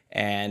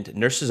 And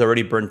nurses are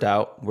already burnt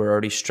out. We're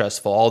already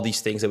stressful. All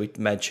these things that we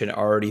mentioned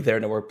are already there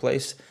in the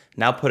workplace.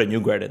 Now put a new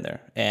grad in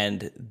there,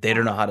 and they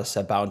don't know how to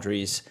set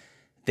boundaries.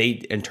 They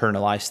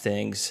internalize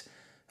things.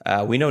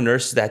 We know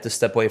nurses that have to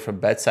step away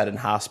from bedside and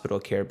hospital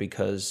care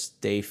because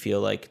they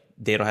feel like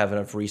they don't have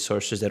enough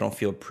resources. They don't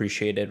feel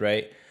appreciated,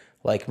 right?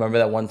 Like, remember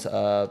that one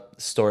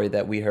story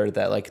that we heard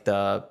that like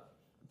the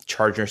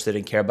charge nurse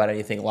didn't care about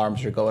anything.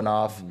 Alarms are going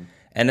off.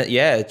 And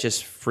it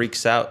just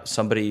freaks out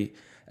somebody,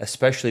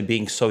 especially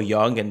being so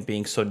young and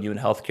being so new in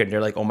healthcare. And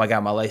they're like, oh my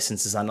God, my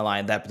license is on the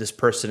line. That this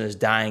person is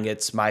dying.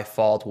 It's my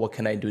fault. What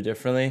can I do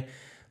differently?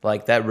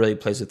 Like that really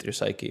plays with your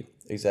psyche.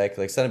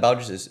 Exactly. Like setting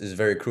boundaries is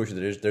very crucial.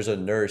 There's a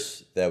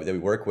nurse that we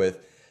work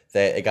with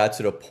that it got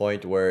to the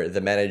point where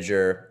the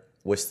manager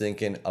was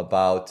thinking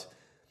about,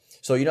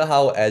 so you know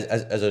how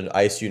as an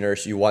ICU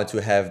nurse, you want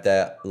to have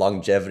that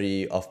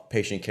longevity of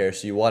patient care.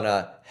 So you want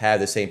to have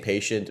the same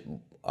patient,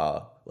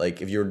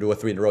 like if you're doing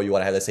 3 in a row, you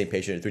want to have the same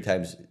patient 3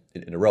 times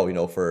in a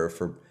row,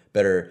 for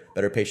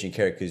better patient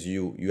care because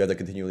you have the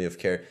continuity of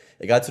care.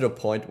 It got to the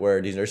point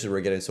where these nurses were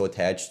getting so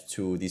attached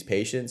to these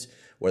patients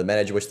where the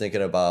manager was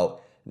thinking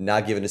about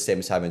not giving the same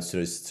assignments to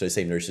the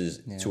same nurses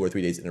 2 or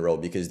 3 days in a row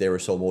because they were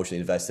so emotionally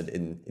invested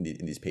in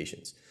these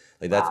patients.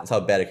 Like that's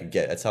how bad it could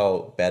get. That's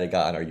how bad it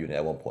got on our unit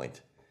at one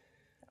point.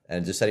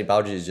 And just setting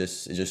boundaries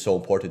is just so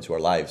important to our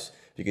lives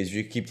because if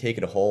you keep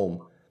taking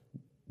home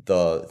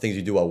the things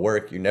you do at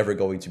work, you're never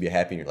going to be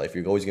happy in your life.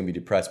 You're always going to be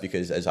depressed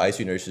because as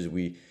ICU nurses,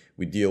 we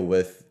deal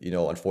with,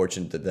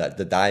 unfortunately,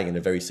 the dying and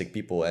the very sick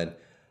people. And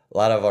a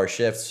lot of our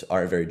shifts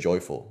aren't very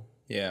joyful.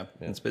 Yeah.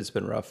 It's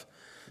been rough.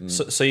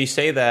 So you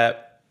say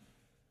that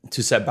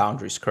to set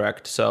boundaries,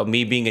 correct? So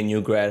me being a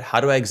new grad, how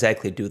do I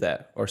exactly do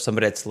that? Or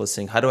somebody that's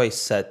listening, how do I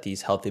set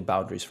these healthy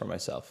boundaries for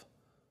myself?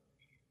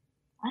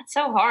 That's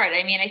so hard.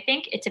 I mean, I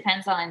think it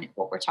depends on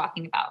what we're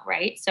talking about,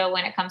 right? So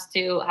when it comes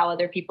to how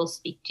other people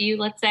speak to you,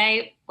 let's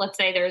say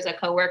there's a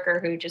coworker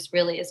who just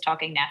really is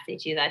talking nasty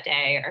to you that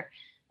day or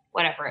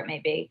whatever it may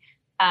be.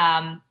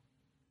 I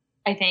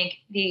think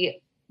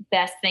the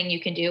best thing you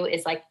can do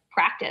is like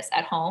practice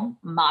at home,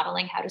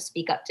 modeling how to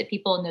speak up to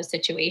people in those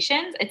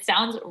situations. It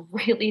sounds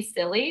really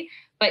silly,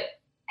 but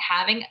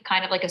having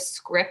kind of like a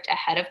script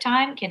ahead of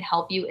time can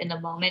help you in the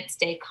moment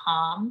stay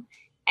calm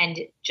and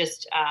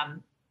just,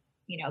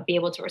 be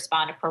able to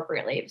respond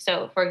appropriately.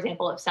 So for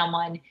example, if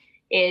someone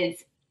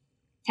is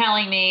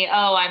telling me,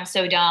 oh, I'm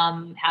so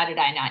dumb. How did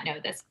I not know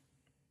this?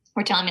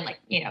 Or telling me like,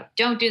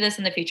 don't do this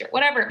in the future,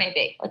 whatever it may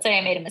be. Let's say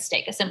I made a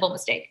mistake, a simple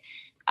mistake.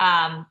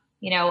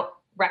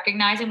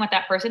 Recognizing what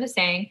that person is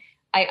saying.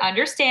 I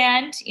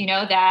understand,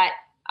 that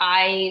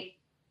I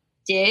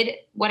did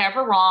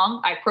whatever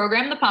wrong. I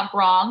programmed the pump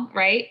wrong,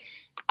 right?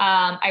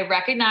 I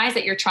recognize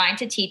that you're trying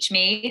to teach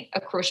me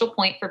a crucial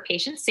point for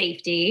patient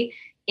safety.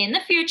 In the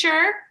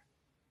future,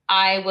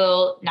 I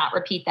will not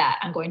repeat that.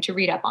 I'm going to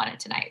read up on it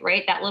tonight,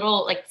 right? That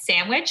little like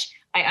sandwich.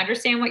 I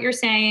understand what you're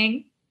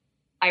saying.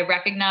 I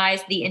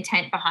recognize the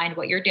intent behind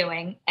what you're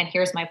doing, and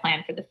here's my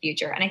plan for the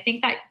future. And I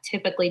think that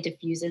typically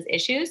diffuses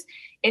issues.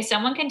 If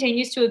someone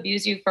continues to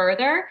abuse you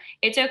further,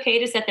 it's okay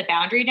to set the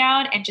boundary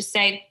down and just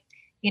say,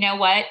 you know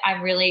what?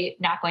 I'm really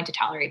not going to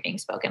tolerate being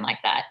spoken like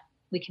that.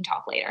 We can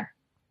talk later.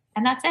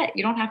 And that's it.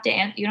 You don't have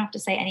to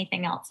say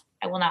anything else.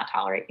 I will not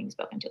tolerate being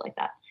spoken to like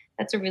that.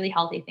 That's a really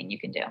healthy thing you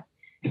can do.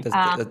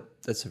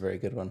 That's a very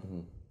good one. Mm-hmm.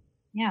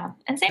 Yeah.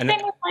 And same thing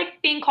with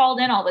like being called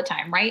in all the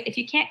time, right? If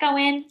you can't go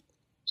in,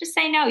 just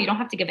say no. You don't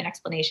have to give an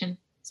explanation.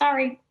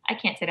 Sorry, I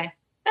can't today.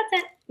 That's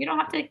it. You don't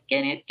have to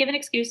give an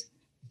excuse.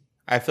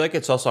 I feel like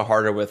it's also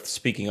harder with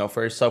speaking up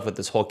for yourself with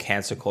this whole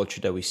cancel culture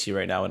that we see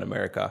right now in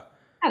America.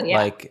 Oh, yeah.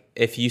 Like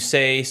if you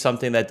say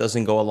something that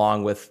doesn't go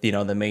along with,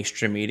 the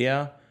mainstream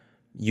media,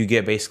 you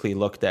get basically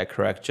looked at,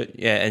 correct?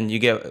 Yeah, and you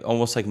get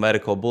almost like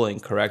medical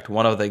bullying, correct?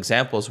 One of the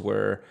examples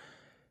were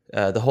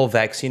the whole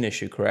vaccine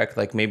issue, correct?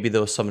 Like maybe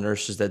there was some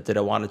nurses that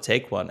didn't want to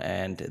take one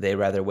and they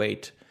rather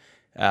wait.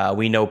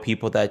 We know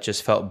people that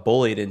just felt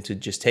bullied into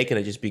just taking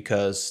it just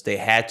because they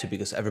had to,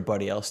 because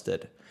everybody else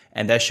did.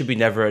 And that should be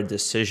never a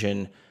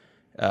decision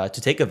to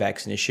take a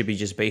vaccine. It should be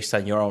just based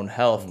on your own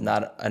health,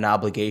 not an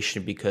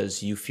obligation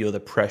because you feel the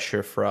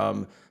pressure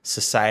from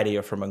society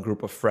or from a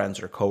group of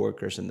friends or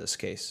coworkers in this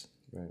case.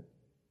 Right.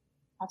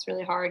 That's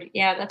really hard.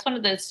 Yeah, that's one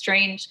of those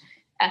strange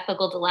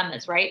ethical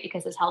dilemmas, right?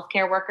 Because as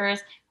healthcare workers,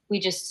 we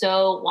just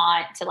so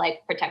want to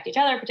like protect each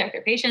other, protect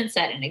our patients,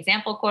 set an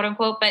example, quote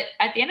unquote. But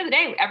at the end of the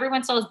day,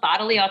 everyone still has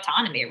bodily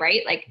autonomy,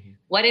 right? Like,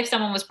 what if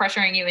someone was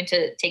pressuring you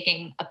into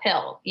taking a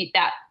pill?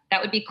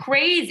 That would be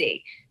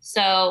crazy.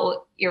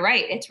 So you're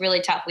right. It's really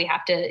tough. We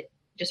have to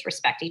just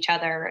respect each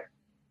other.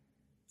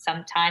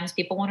 Sometimes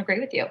people won't agree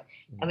with you,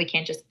 and we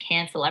can't just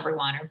cancel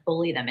everyone or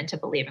bully them into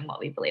believing what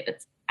we believe.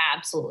 It's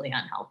absolutely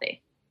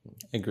unhealthy.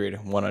 Agreed,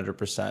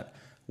 100%.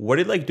 What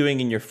do you like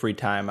doing in your free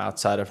time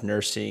outside of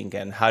nursing,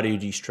 and how do you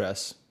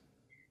de-stress?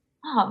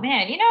 Oh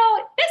man,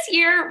 this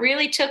year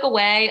really took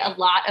away a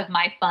lot of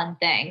my fun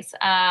things,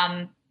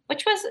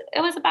 which was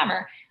a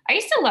bummer. I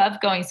used to love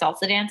going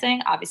salsa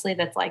dancing. Obviously,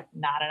 that's like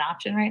not an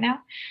option right now.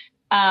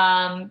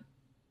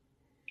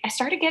 I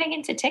started getting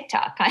into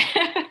TikTok.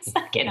 It's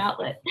like an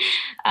outlet.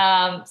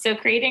 So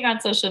creating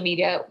on social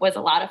media was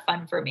a lot of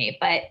fun for me,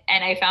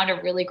 and I found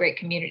a really great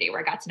community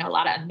where I got to know a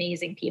lot of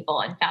amazing people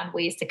and found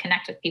ways to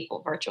connect with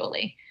people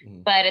virtually.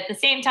 But at the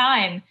same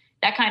time,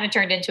 that kind of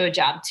turned into a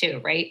job too,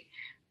 right?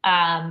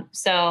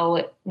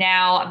 So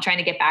now I'm trying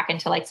to get back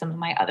into like some of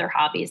my other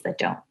hobbies that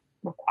don't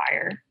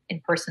require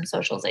in-person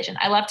socialization.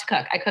 I love to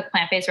cook. I cook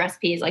plant-based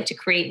recipes, I like to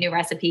create new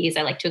recipes.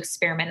 I like to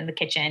experiment in the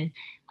kitchen.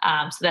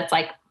 So that's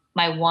like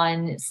my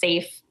one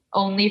safe,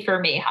 only for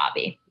me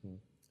hobby.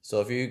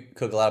 So if you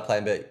cook a lot of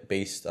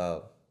plant-based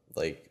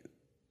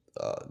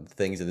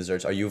things and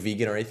desserts, are you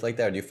vegan or anything like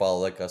that? Or do you follow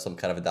like some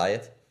kind of a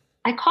diet?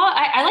 I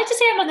like to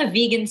say I'm on the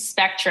vegan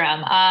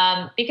spectrum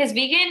because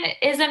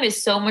veganism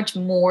is so much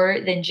more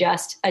than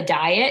just a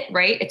diet,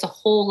 right? It's a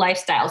whole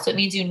lifestyle. So it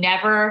means you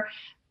never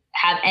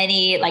have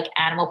any like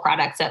animal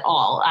products at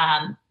all,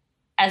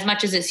 as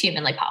much as is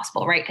humanly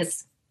possible, right?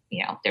 Because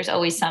there's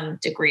always some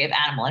degree of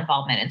animal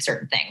involvement in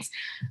certain things.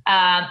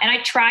 And I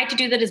try to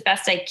do that as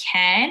best I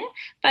can,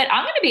 but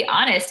I'm going to be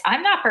honest,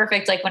 I'm not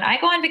perfect. Like when I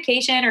go on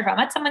vacation or if I'm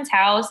at someone's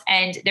house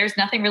and there's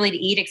nothing really to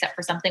eat except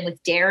for something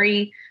with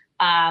dairy,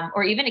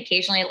 or even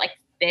occasionally like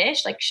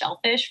fish, like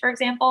shellfish, for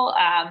example,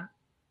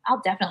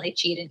 I'll definitely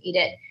cheat and eat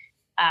it.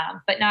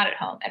 But not at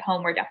home. At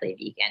home, we're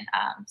definitely vegan.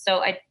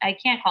 So I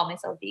can't call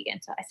myself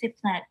vegan. So I say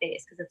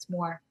plant-based because it's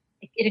more,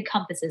 it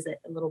encompasses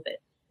it a little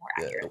bit more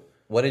accurate. Yeah.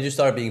 When did you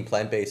start being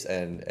plant-based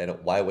and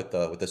why with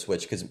the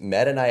switch? Because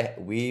Matt and I,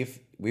 we've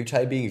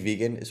tried being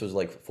vegan. This was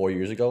like 4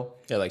 years ago.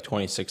 Yeah, like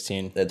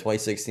 2016. Then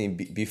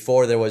 2016,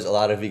 before there was a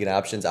lot of vegan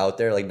options out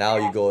there. Like now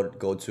you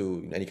go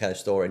to any kind of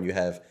store and you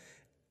can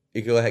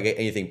go ahead and get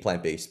anything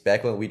plant-based.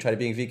 Back when we tried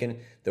being vegan,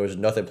 there was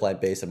nothing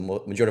plant-based. And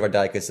majority of our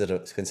diet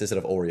consisted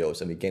of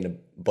Oreos, and we gained a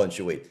bunch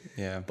of weight.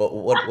 Yeah. But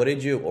why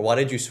did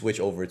you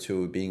switch over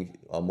to being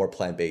more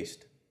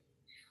plant-based?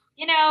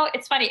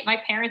 It's funny. My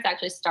parents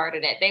actually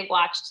started it. They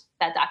watched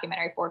that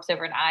documentary Forks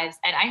Over Knives,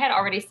 and I had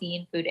already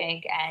seen Food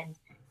Inc. And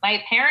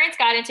my parents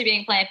got into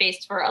being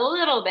plant-based for a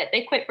little bit.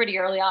 They quit pretty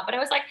early on, but I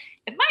was like,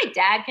 if my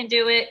dad can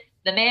do it,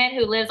 the man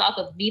who lives off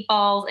of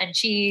meatballs and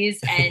cheese,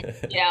 and I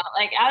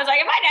was like,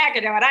 if my dad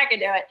can do it, I can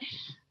do it.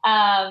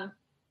 And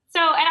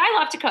I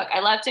love to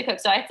cook.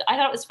 So I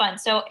thought it was fun.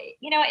 So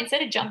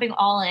instead of jumping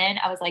all in,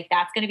 I was like,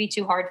 that's going to be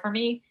too hard for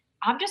me.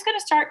 I'm just going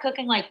to start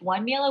cooking like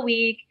one meal a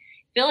week.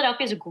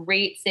 Philadelphia is a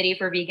great city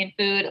for vegan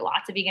food.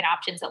 Lots of vegan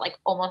options at like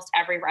almost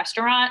every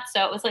restaurant.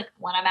 So it was like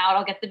when I'm out,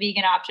 I'll get the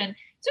vegan option.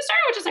 So I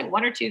started with just like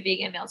 1 or 2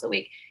 vegan meals a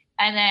week.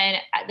 And then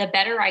the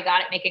better I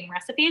got at making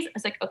recipes, I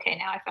was like, okay,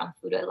 now I found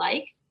food I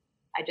like.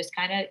 I just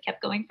kind of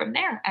kept going from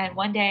there. And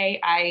one day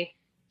I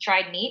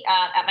tried meat.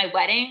 At my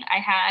wedding, I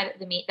had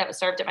the meat that was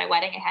served at my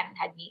wedding. I hadn't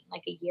had meat in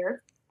like a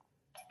year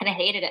and I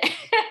hated it.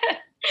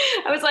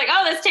 I was like,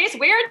 oh, this tastes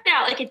weird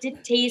now. Like it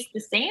didn't taste the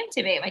same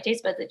to me. My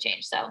taste buds had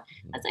changed. So I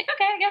was like,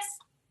 okay,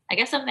 I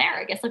guess I'm there.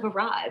 I guess I've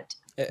arrived.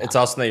 It's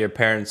awesome that your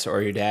parents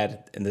or your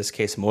dad, in this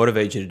case,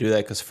 motivate you to do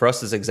that. Because for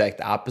us, it's the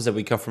exact opposite.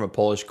 We come from a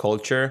Polish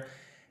culture.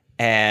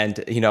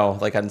 And, you know,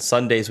 like on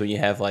Sundays when you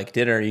have like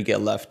dinner, you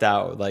get left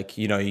out. Like,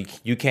 you know,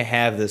 you can't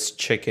have this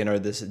chicken or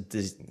this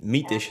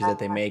meat dishes that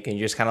they make. And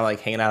you're just kind of like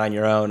hanging out on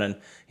your own and,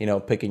 you know,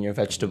 picking your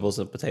vegetables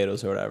and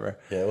potatoes or whatever.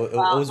 Yeah,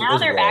 now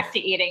they're back to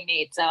eating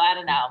meat. So I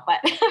don't know.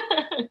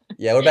 But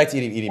yeah, we're back to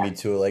eating meat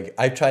too. Like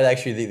I tried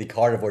actually the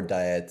carnivore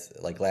diet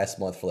like last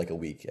month for like a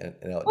week. And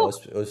you know,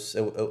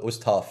 it was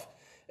tough.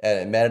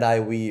 And Matt and I,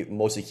 we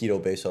mostly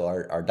keto based. So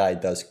our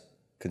diet does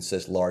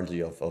consist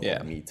largely of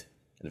meat.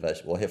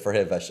 Vegetable. For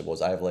him,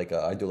 vegetables. I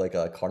do like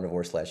a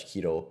carnivore /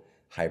 keto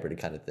hybrid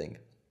kind of thing.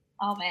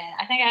 Oh man,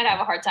 I think I'd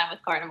have a hard time with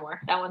carnivore.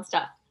 That one's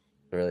tough.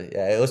 Really?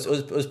 Yeah, it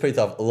was pretty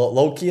tough.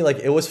 Low key, like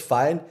it was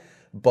fine,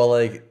 but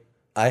like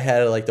I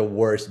had like the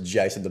worst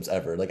GI symptoms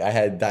ever. Like I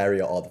had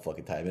diarrhea all the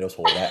fucking time. It was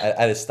horrible. I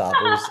had to stop.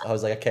 I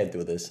was like, I can't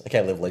do this. I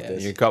can't live like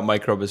this. Your gut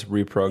microbe is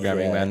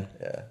reprogramming, man.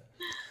 Yeah.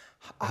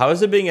 How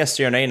is it being a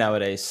CRNA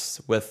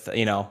nowadays with,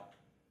 you know,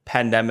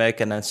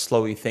 pandemic and then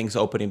slowly things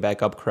opening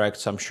back up, correct?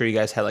 So I'm sure you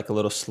guys had like a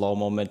little slow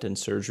moment in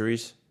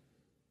surgeries.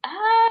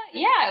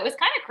 Yeah, it was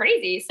kind of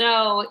crazy.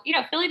 So, you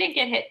know, Philly didn't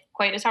get hit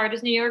quite as hard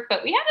as New York,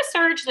 but we had a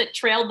surge that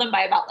trailed them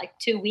by about like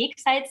 2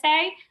 weeks, I'd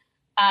say.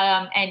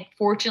 And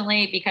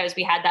fortunately, because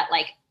we had that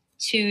like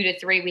 2 to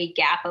 3 week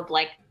gap of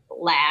like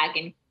lag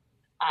and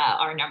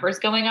our numbers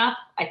going up,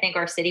 I think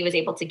our city was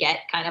able to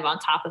get kind of on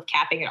top of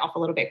capping it off a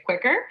little bit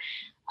quicker.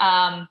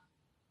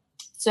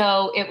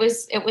 So it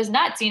was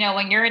nuts. You know,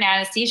 when you're in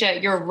anesthesia,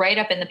 you're right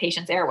up in the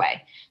patient's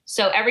airway.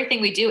 So everything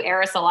we do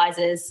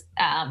aerosolizes,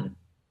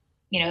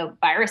 you know,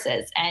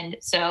 viruses. And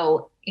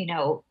so, you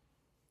know,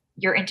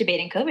 you're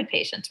intubating COVID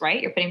patients,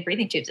 right? You're putting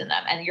breathing tubes in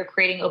them and you're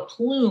creating a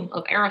plume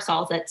of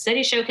aerosols that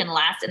studies show can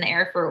last in the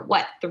air for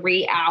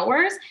 3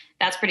 hours.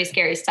 That's pretty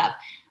scary stuff.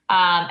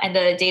 And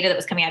the data that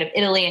was coming out of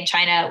Italy and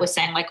China was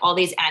saying like all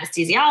these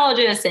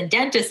anesthesiologists and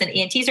dentists and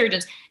ENT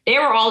surgeons, they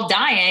were all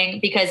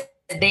dying because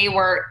they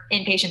were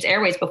in patients'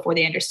 airways before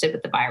they understood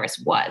what the virus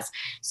was.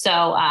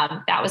 So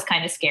that was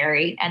kind of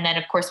scary. And then,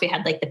 of course, we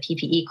had like the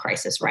PPE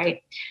crisis,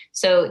 right?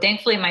 So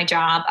thankfully, my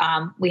job,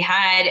 we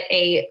had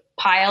a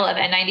pile of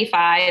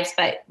N95s,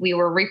 but we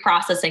were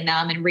reprocessing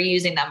them and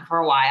reusing them for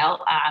a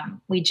while.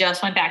 We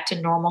just went back to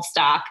normal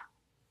stock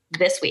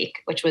this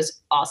week, which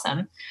was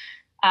awesome.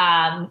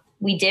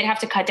 We did have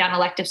to cut down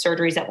elective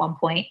surgeries at one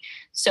point.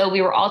 So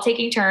we were all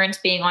taking turns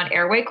being on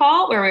airway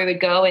call, where we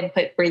would go and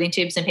put breathing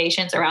tubes in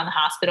patients around the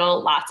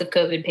hospital, lots of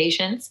COVID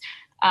patients.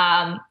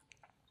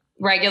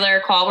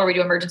 Regular call where we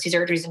do emergency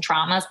surgeries and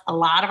traumas. A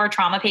lot of our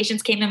trauma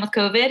patients came in with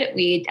COVID.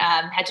 We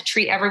had to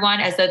treat everyone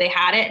as though they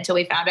had it until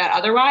we found out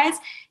otherwise.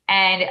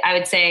 And I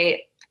would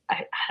say,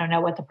 I don't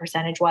know what the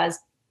percentage was,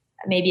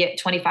 maybe at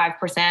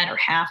 25% or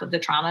half of the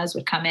traumas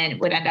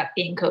would end up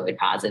being COVID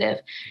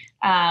positive.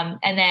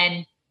 And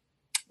then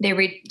they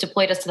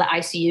redeployed us to the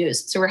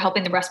ICUs. So we're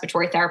helping the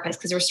respiratory therapists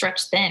because they were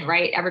stretched thin,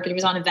 right? Everybody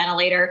was on a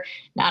ventilator,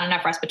 not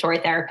enough respiratory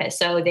therapists.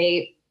 So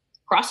they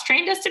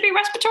cross-trained us to be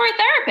respiratory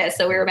therapists.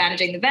 So we were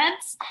managing the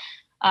vents.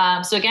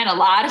 So again, a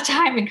lot of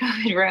time in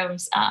COVID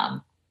rooms,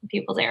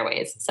 people's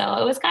airways. So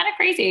it was kind of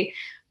crazy.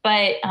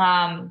 But,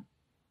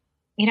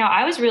 you know,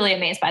 I was really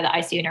amazed by the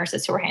ICU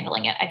nurses who were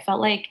handling it. I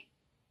felt like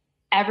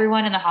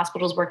everyone in the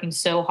hospital was working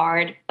so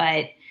hard,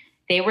 but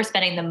they were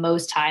spending the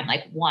most time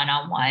like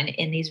one-on-one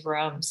in these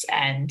rooms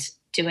and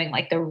doing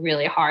like the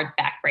really hard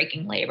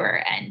back-breaking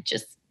labor and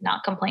just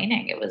not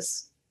complaining. It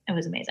was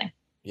amazing.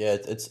 Yeah,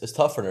 it's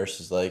tough for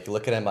nurses. Like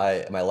looking at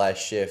my last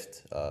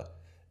shift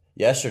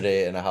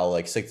yesterday and how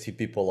like 60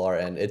 people are,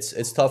 and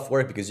it's tough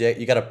work because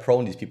you got to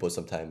prone these people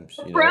sometimes.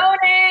 You know?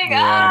 Proning,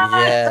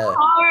 it's so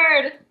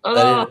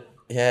hard.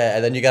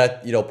 And then you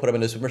got to put them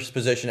in this submersive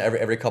position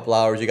every couple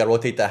hours. You got to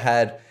rotate the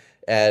head,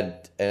 and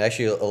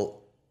actually.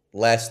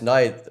 Last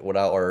night,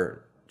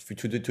 or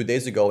 2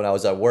 days ago, when I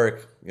was at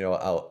work,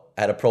 I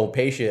had a prone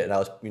patient, and I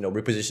was,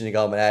 repositioning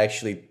them, and I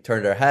actually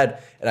turned their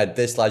head, and I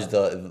dislodged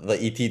the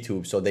ET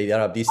tube, so they ended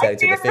up descending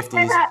to the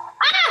 50s.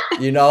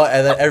 And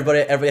then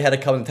everybody had to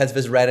come.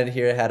 Intensivists ran in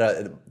here,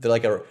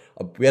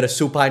 we had a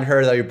supine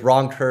her, that we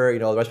bronched her.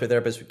 The respiratory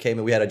therapist came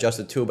and we had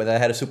adjusted tube, and then I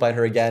had to supine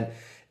her again,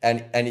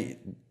 and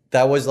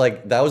that was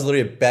literally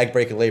a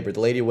back-breaking labor.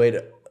 The lady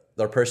weighed.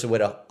 Our person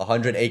weighed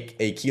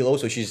 108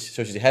 kilos, so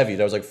she's heavy.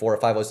 There was like 4 or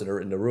 5 of us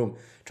in the room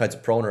trying to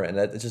prone her, and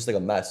it's just like a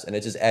mess, and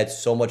it just adds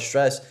so much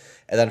stress.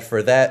 And then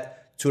for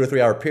that 2 to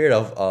 3 hour period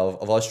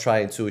of us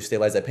trying to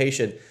stabilize that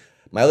patient,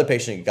 my other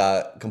patient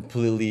got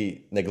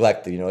completely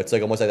neglected. You know, it's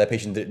like almost like that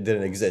patient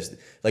didn't exist.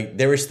 Like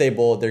they were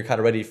stable, they're kind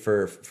of ready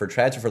for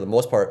transfer for the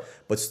most part,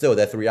 but still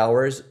that 3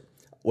 hours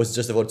was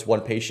just devoted to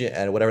one patient,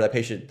 and whatever that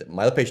patient,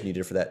 my other patient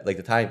needed for that, like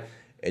the time,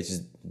 it's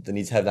just the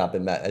needs have not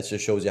been met. It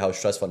just shows you how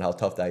stressful and how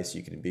tough the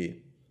ICU can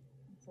be.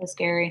 So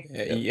scary.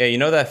 Yeah, you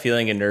know that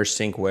feeling in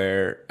nursing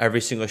where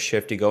every single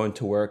shift you go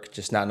into work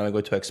just not knowing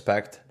what to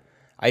expect.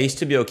 I used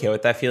to be okay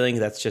with that feeling.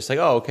 That's just like,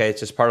 oh, okay, it's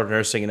just part of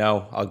nursing. You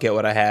know, I'll get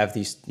what I have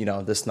this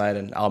night,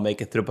 and I'll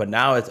make it through. But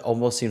now it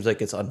almost seems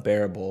like it's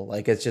unbearable.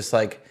 Like it's just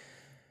like,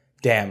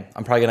 damn,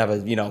 I'm probably gonna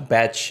have a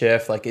bad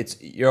shift. Like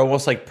you're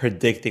almost like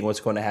predicting what's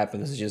going to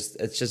happen because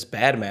it's just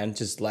bad, man.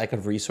 Just lack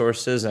of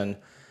resources, and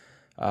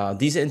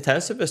these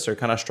intensivists are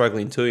kind of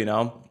struggling too. You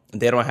know,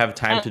 they don't have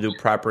time to do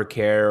proper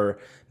care, or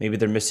maybe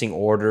they're missing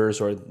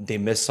orders, or they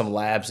miss some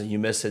labs and you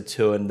miss it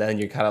too, and then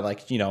you're kind of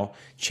like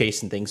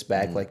chasing things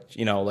back, like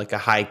like a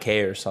high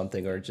K or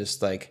something, or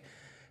just like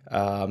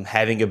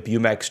having a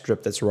Bumax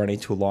strip that's running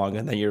too long,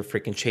 and then you're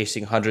freaking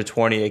chasing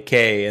 120 a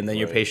K, and then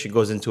your patient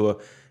goes into a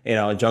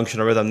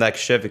junctional rhythm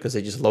next shift because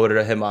they just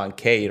loaded him on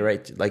K,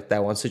 right? Like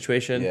that one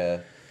situation.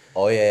 Yeah.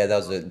 Oh yeah, that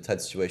was an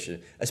intense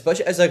situation.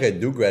 Especially as like a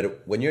new grad,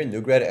 when you're a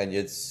new grad and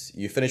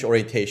you finish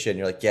orientation,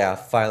 you're like, yeah,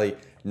 finally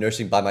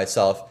nursing by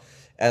myself.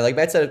 And like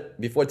Matt said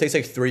before, it takes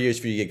like 3 years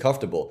for you to get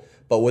comfortable.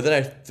 But within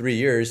that 3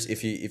 years,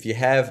 if you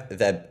have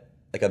that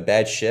like a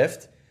bad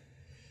shift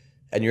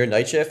and you're a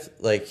night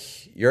shift, like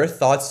your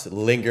thoughts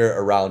linger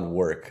around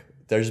work.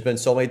 There's been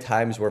so many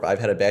times where I've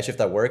had a bad shift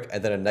at work,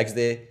 and then the next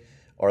day,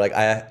 or like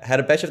I had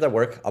a bad shift at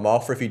work, I'm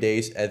off for a few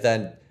days, and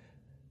then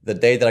the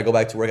day that I go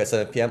back to work at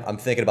 7 p.m., I'm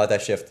thinking about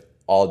that shift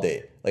all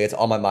day. Like it's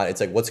on my mind. It's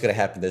like, what's going to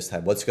happen this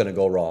time? What's going to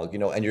go wrong?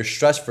 And you're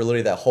stressed for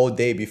literally that whole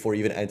day before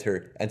you even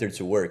enter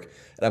to work.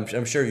 And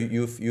I'm sure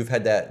you've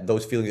had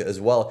those feelings as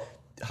well.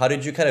 How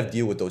did you kind of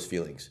deal with those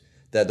feelings?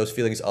 Those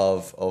feelings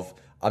of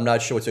I'm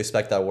not sure what to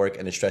expect at work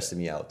and it's stressing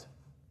me out.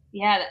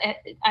 Yeah,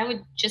 I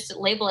would just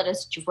label it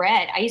as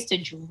dread. I used to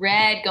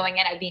dread going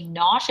in. I'd be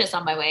nauseous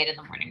on my way in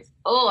the mornings.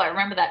 Oh, I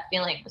remember that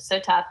feeling. It was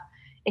so tough.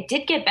 It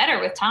did get better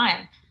with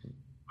time.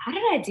 How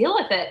did I deal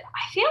with it?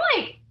 I feel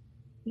like,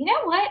 you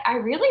know what? I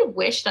really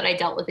wish that I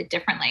dealt with it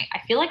differently. I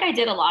feel like I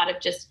did a lot of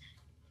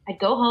I'd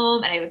go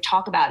home and I would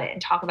talk about it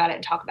and talk about it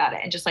and talk about it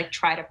and just like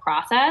try to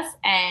process.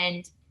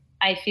 And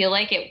I feel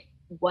like it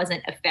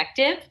wasn't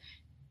effective.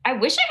 I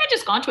wish I had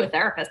just gone to a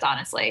therapist,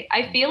 honestly.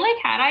 I feel like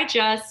had I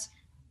just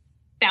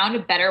found a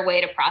better way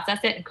to process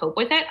it and cope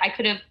with it, I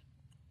could have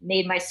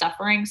made my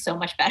suffering so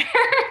much better.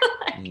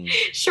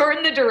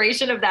 Shortened the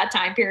duration of that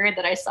time period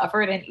that I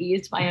suffered and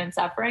eased my own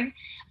suffering.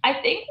 I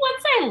think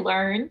once I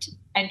learned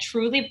and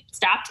truly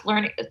stopped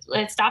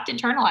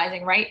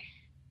internalizing, right?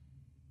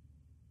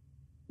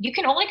 You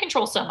can only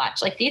control so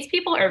much. Like these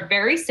people are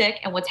very sick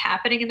and what's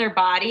happening in their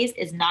bodies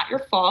is not your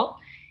fault.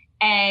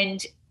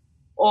 And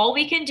all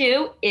we can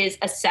do is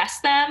assess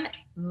them,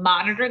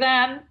 monitor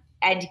them,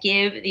 and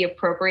give the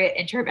appropriate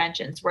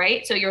interventions,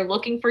 right? So you're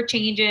looking for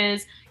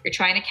changes, you're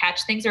trying to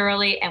catch things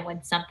early. And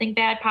when something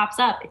bad pops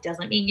up, it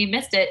doesn't mean you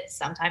missed it.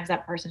 Sometimes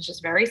that person's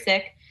just very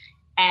sick.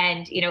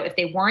 And, if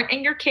they weren't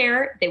in your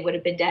care, they would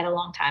have been dead a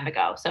long time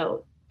ago.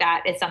 So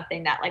that is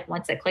something that like,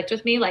 once it clicked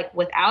with me, like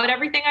without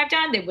everything I've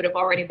done, they would have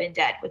already been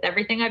dead. With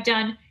everything I've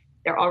done,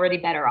 they're already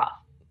better off.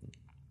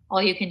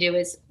 All you can do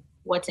is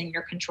what's in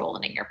your control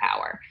and in your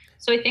power.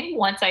 So I think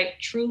once I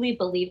truly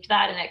believed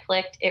that and it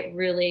clicked, it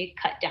really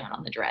cut down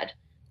on the dread.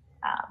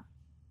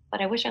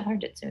 But I wish I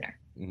learned it sooner.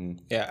 Mm-hmm.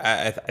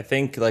 Yeah, I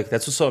think like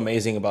that's what's so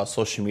amazing about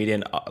social media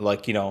and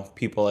like,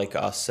 people like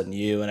us and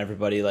you and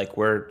everybody, like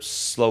we're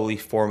slowly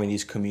forming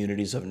these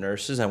communities of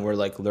nurses and we're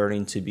like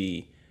learning to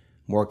be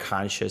more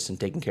conscious and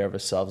taking care of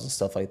ourselves and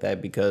stuff like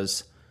that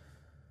because,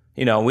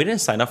 we didn't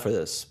sign up for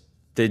this.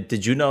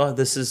 Did you know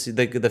this is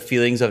the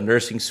feelings of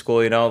nursing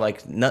school,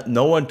 like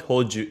no one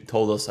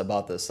told us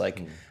about this.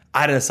 Like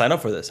I didn't sign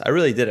up for this. I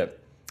really didn't.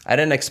 I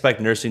didn't expect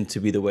nursing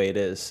to be the way it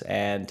is.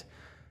 And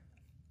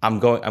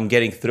I'm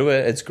getting through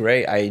it. It's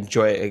great. I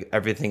enjoy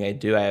everything I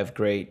do. I have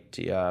great,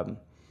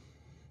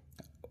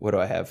 what do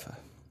I have? I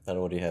don't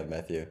know what do you have,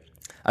 Matthew.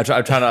 I'm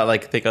trying to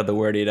like think of the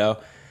word,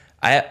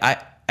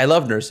 I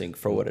love nursing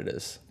for what it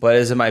is, but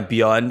is it my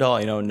be all end all?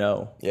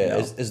 No. Yeah.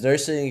 Is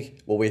nursing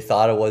what we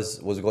thought it was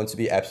going to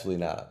be?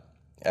 Absolutely not.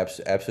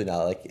 Absolutely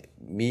not. Like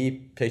me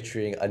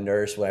picturing a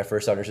nurse when I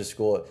first started nursing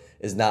school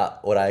is not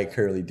what I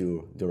currently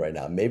do right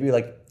now. Maybe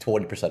like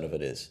 20% of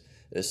it is.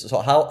 So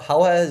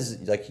how has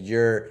like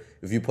your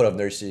viewpoint of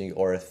nursing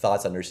or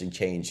thoughts on nursing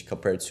changed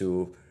compared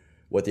to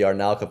what they are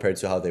now compared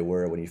to how they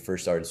were when you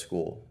first started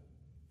school?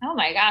 Oh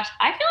my gosh.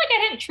 I feel like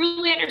I didn't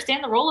truly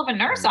understand the role of a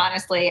nurse,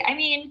 honestly. I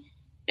mean,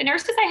 the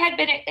nurses I had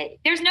been,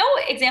 there's no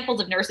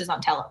examples of nurses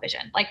on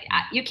television. Like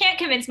you can't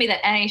convince me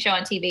that any show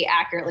on TV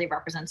accurately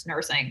represents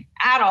nursing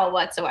at all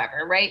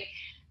whatsoever, right?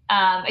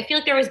 I feel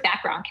like there was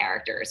background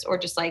characters or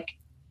just like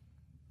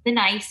the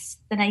nice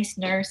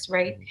nurse,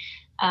 right?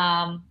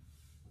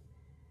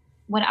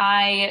 When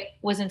I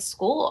was in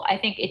school, I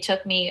think it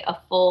took me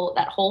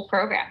that whole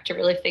program to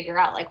really figure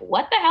out like,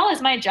 what the hell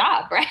is my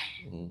job, right?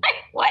 Like,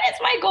 what is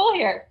my goal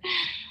here?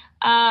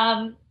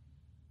 I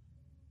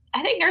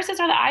think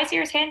nurses are the eyes,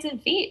 ears, hands,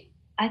 and feet.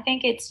 I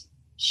think it's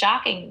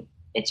shocking.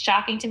 It's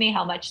shocking to me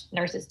how much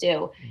nurses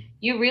do.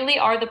 You really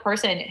are the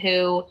person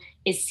who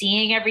is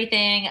seeing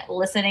everything,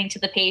 listening to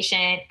the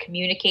patient,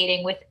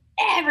 communicating with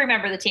every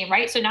member of the team,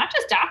 right? So not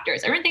just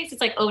doctors. Everyone thinks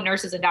it's like, oh,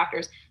 nurses and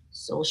doctors.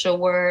 Social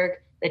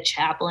work, the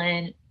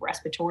chaplain,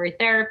 respiratory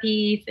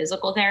therapy,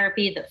 physical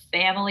therapy, the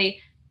family.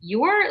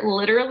 You are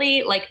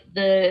literally like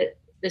the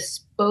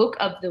spoke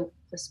of the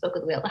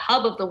wheel, the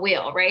hub of the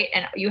wheel, right?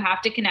 And you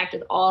have to connect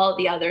with all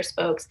the other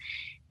spokes.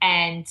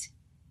 And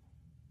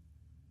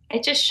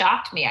it just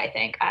shocked me, I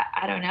think.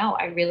 I don't know.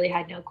 I really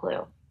had no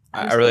clue.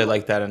 I really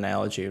like that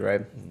analogy,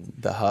 right?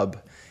 The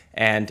hub.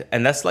 And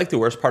that's like the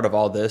worst part of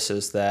all this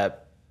is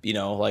that, you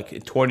know, like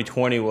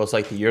 2020 was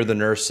like the year of the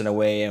nurse in a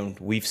way, and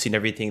we've seen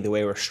everything the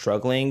way we're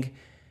struggling.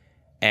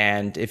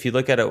 And if you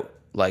look at it,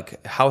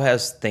 like how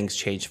has things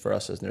changed for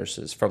us as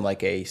nurses from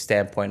like a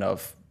standpoint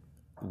of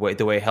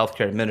the way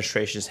healthcare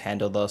administrations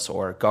handled us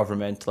or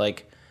government,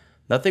 like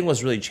nothing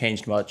was really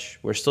changed much.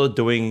 We're still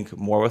doing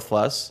more with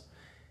less.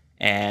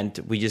 And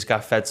we just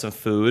got fed some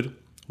food.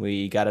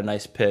 We got a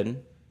nice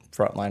pin,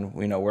 frontline,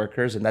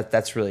 workers, and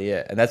that's really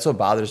it. And that's what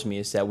bothers me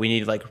is that we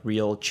need like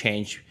real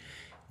change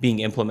being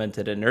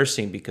implemented in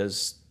nursing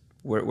because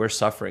we're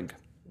suffering,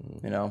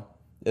 Yeah,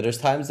 there's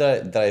times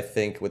that I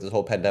think with this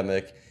whole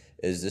pandemic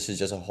this is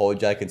just a whole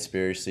giant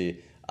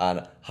conspiracy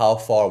on how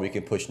far we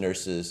can push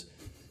nurses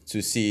to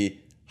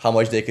see how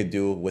much they could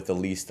do with the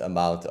least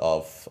amount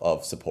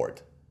of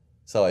support.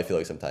 So I feel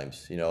like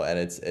sometimes, and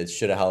it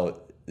shouldn't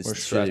how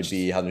this should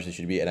be, how nurses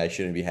should be, and I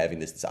shouldn't be having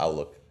this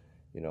outlook,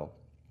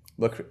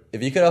 Look,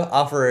 if you could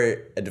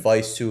offer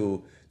advice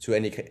to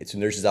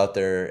nurses out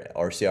there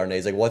or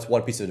CRNAs, like what's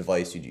one piece of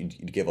advice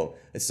you'd give them?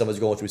 If someone's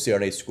going through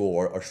CRNA school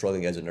or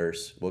struggling as a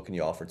nurse, what can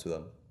you offer to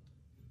them?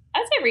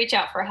 I'd say reach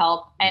out for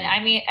help. And I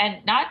mean,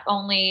 and not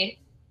only,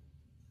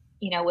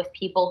 with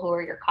people who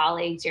are your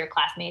colleagues, your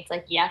classmates,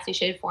 like, yes, you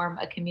should form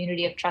a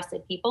community of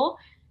trusted people,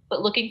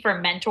 but looking for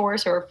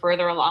mentors who are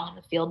further along in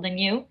the field than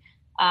you.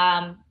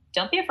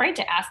 Don't be afraid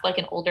to ask like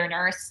an older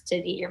nurse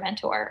to be your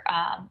mentor,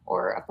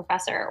 or a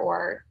professor,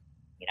 or,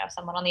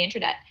 someone on the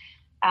internet.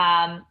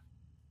 And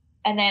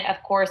then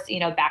of course,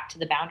 back to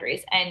the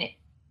boundaries and,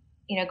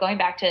 going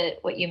back to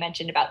what you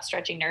mentioned about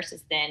stretching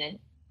nurses thin. And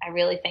I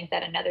really think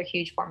that another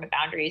huge form of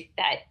boundaries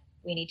that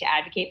we need to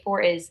advocate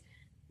for is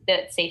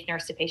the Safe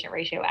Nurse to Patient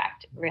Ratio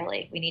Act.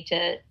 Really, we need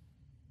to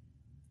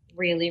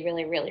really,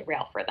 really, really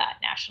rail for that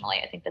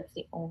nationally. I think that's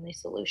the only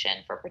solution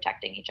for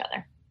protecting each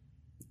other.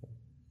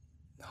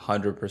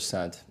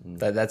 100%.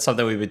 That's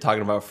something we've been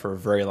talking about for a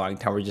very long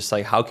time. We're just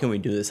like, how can we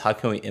do this? How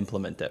can we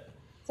implement it?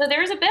 So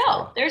there's a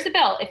bill.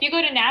 If you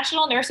go to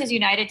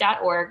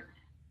nationalnursesunited.org,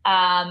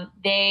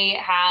 they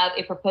have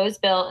a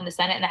proposed bill in the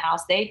Senate and the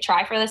House. They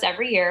try for this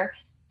every year,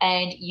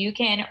 and you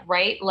can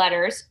write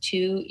letters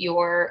to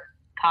your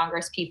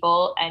Congress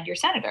people and your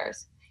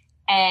senators.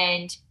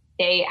 And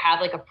they have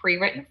like a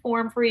pre-written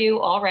form for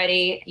you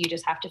already. You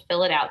just have to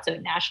fill it out. So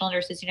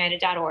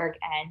nationalnursesunited.org,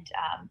 and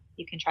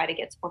you can try to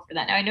get support for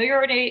that. Now, I know you're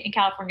already in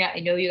California.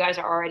 I know you guys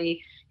are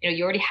already,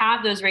 you already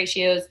have those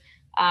ratios,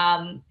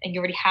 and you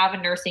already have a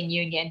nursing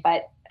union,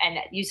 and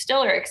you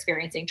still are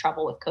experiencing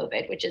trouble with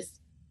COVID, which is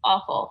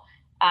awful.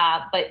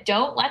 But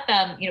don't let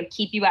them,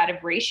 keep you out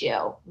of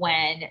ratio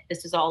when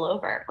this is all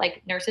over.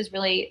 Like nurses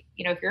really,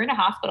 if you're in a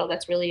hospital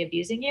that's really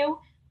abusing you,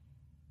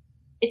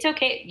 it's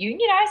okay.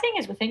 Unionizing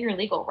is within your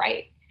legal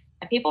right.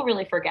 And people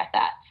really forget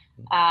that.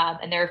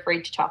 And they're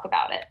afraid to talk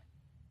about it.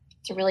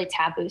 It's a really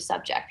taboo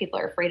subject. People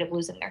are afraid of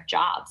losing their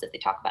jobs if they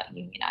talk about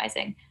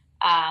unionizing.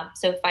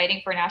 So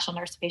fighting for national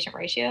nurse to patient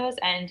ratios,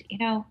 and,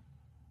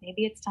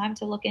 maybe it's time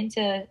to look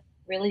into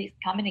really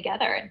coming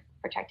together and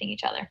protecting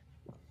each other.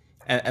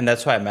 And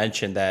that's why I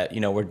mentioned that,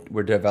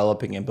 we're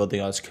developing and building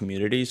those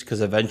communities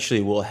because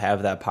eventually we'll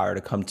have that power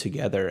to come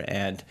together.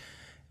 And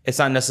it's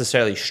not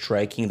necessarily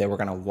striking that we're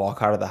going to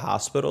walk out of the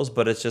hospitals,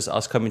 but it's just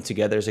us coming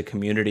together as a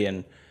community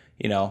and,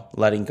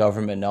 letting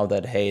government know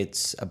that, hey,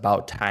 it's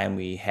about time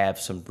we have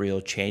some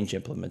real change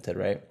implemented,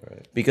 right?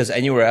 Because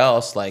anywhere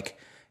else, like,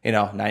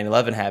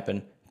 9/11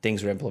 happened,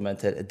 things were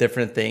implemented,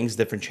 different things,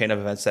 different chain of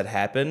events that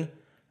happened.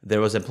 There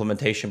was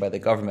implementation by the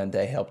government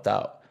that helped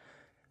out.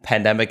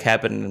 Pandemic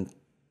happened,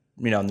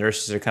 and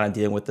nurses are kind of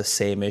dealing with the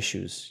same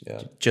issues.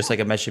 Yeah. Just like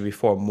I mentioned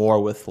before, more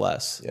with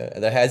less. Yeah,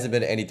 and there hasn't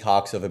been any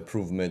talks of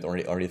improvement or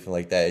anything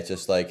like that. It's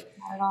just like,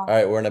 all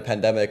right, we're in a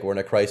pandemic, we're in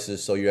a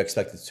crisis, so you're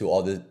expected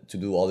to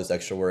do all this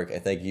extra work.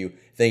 And thank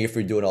you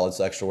for doing all this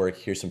extra work.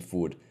 Here's some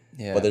food.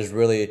 Yeah. But there's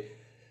really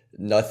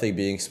nothing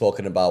being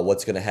spoken about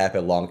what's going to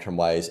happen long-term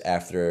wise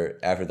after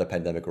the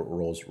pandemic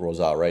rolls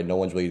out, right? No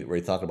one's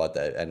really talking about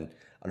that. And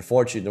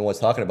unfortunately, no one's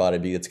talking about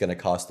it because it's going to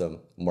cost them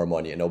more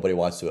money, and nobody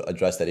wants to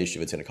address that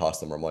issue. It's going to cost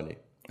them more money.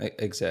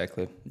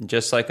 Exactly.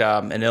 Just like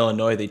in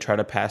Illinois, they try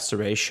to pass the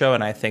ratio,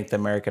 and I think the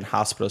American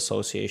Hospital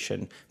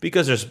Association,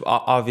 because there's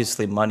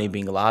obviously money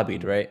being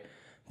lobbied, right?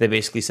 they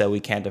basically said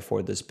we can't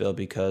afford this bill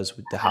because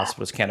the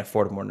hospitals can't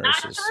afford more Not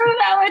nurses. true,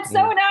 though. It's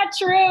so not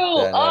true.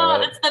 Yeah, Oh,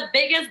 right. that's the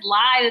biggest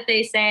lie that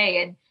they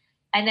say.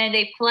 And then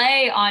they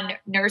play on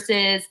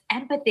nurses'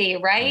 empathy,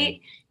 right?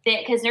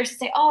 Because nurses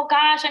say, oh,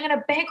 gosh, I'm going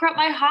to bankrupt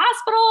my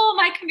hospital.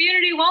 My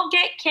community won't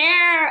get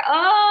care.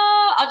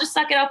 Oh, I'll just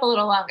suck it up a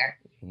little longer.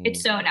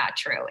 It's so not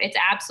true. It's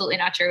absolutely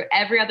not true.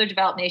 Every other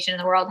developed nation in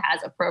the world has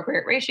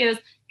appropriate ratios.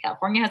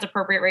 California has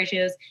appropriate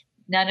ratios.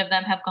 None of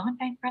them have gone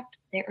bankrupt.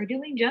 They are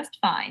doing just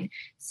fine.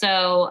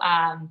 So,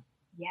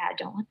 yeah,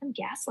 don't let them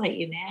gaslight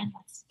you, man.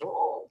 That's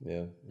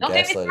Yeah. don't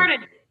get me started.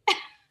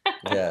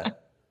 Yeah.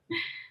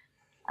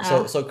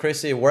 So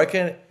Chrissy, where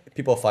can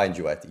people find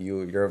you at?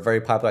 You're very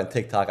popular on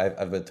TikTok.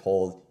 I've been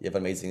told you have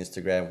an amazing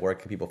Instagram. Where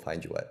can people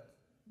find you at?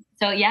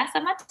 So yes,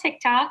 I'm on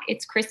TikTok.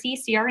 It's Chrissy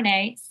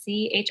CRNA,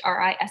 CHRISSY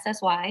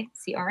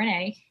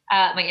CRNA.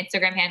 My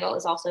Instagram handle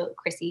is also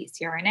Chrissy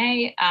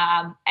CRNA.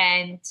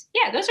 And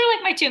yeah, those are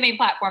like my two main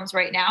platforms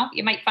right now.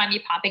 You might find me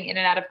popping in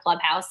and out of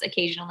Clubhouse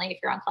occasionally if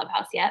you're on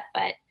Clubhouse yet,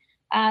 but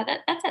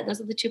that's it. Those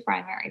are the two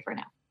primary for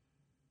now.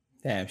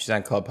 Damn, she's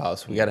on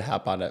Clubhouse. We got to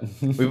hop on it.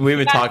 We've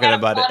been talking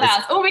about it.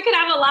 Oh, we could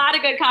have a lot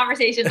of good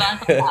conversations on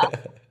Clubhouse.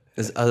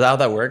 Is how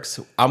that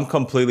works? I'm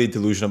completely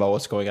delusional about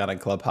what's going on in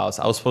Clubhouse.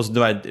 I was supposed to do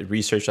my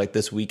research like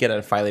this weekend,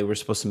 and finally we're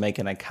supposed to make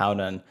an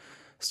account and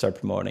start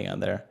promoting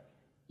on there.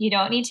 You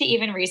don't need to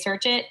even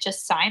research it.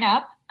 Just sign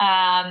up.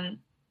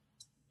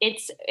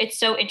 It's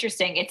so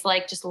interesting. It's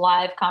like just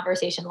live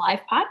conversation,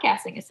 live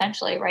podcasting,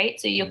 essentially, right?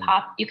 So you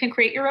can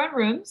create your own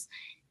rooms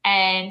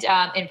and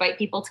invite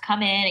people to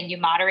come in, and you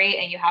moderate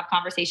and you have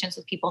conversations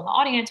with people in the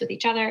audience, with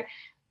each other.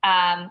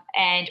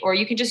 Or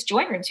you can just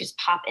join rooms, you just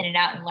pop in and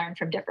out and learn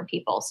from different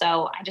people.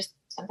 So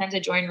sometimes I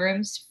join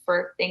rooms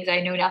for things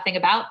I know nothing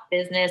about,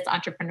 business,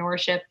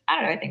 entrepreneurship. I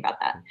don't know anything about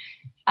that.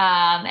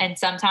 And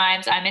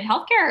sometimes I'm in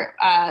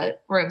healthcare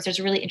rooms. There's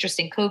a really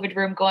interesting COVID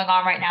room going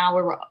on right now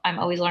where I'm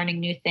always learning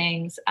new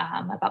things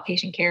about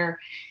patient care.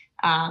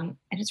 And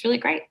it's really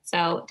great.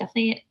 So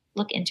definitely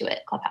look into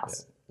it,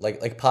 Clubhouse. Yeah.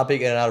 Like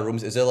popping in and out of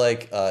rooms. Is it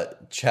like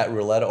chat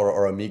roulette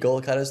or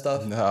Omegle kind of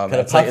stuff? No, man,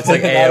 it's like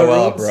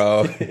AOL,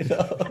 bro. You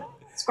know?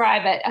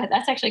 Describe it.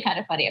 That's actually kind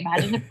of funny.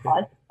 Imagine if it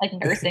was like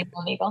nursing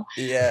Omegle.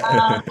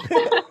 Yeah.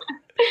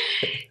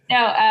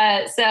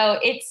 So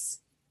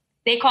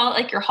they call it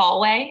like your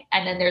hallway,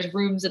 and then there's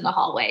rooms in the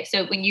hallway.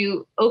 So when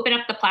you open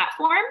up the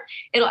platform,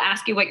 it'll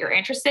ask you what you're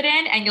interested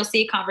in, and you'll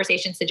see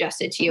conversations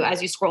suggested to you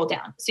as you scroll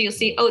down. So you'll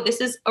see, oh,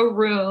 this is a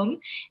room,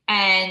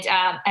 and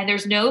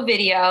there's no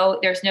video,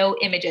 there's no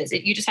images.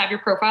 You just have your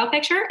profile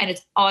picture, and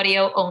it's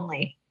audio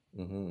only.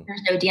 Mm-hmm.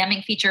 There's no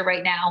DMing feature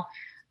right now.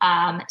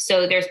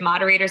 So there's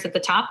moderators at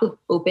the top who've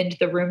opened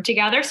the room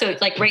together. So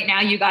it's like right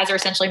now you guys are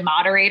essentially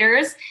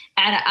moderators,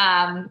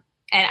 and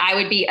I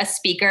would be a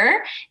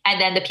speaker,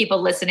 and then the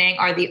people listening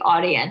are the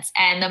audience.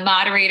 And the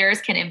moderators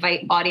can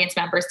invite audience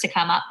members to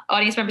come up.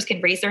 Audience members can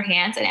raise their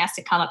hands and ask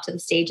to come up to the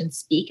stage and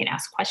speak and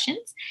ask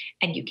questions,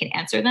 and you can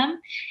answer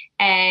them.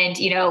 And,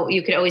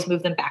 you could always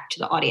move them back to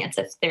the audience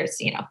if there's,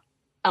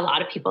 a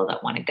lot of people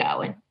that want to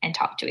go and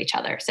talk to each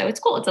other. So it's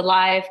cool. It's a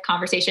live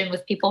conversation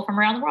with people from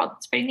around the world.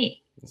 It's pretty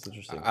neat. That's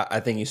interesting. I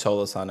think you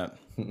sold us on it.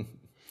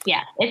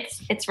 Yeah,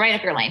 it's right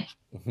up your lane.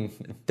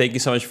 Thank you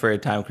so much for your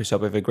time, Chris.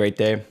 Hope you have a great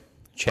day.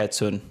 Chat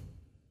soon.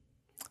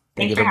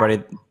 Thank you,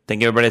 everybody.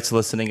 Thank you, everybody that's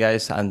listening,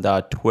 guys, on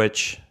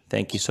Twitch.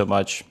 Thank you so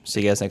much.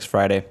 See you guys next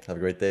Friday. Have a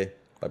great day.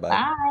 Bye-bye.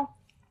 Bye.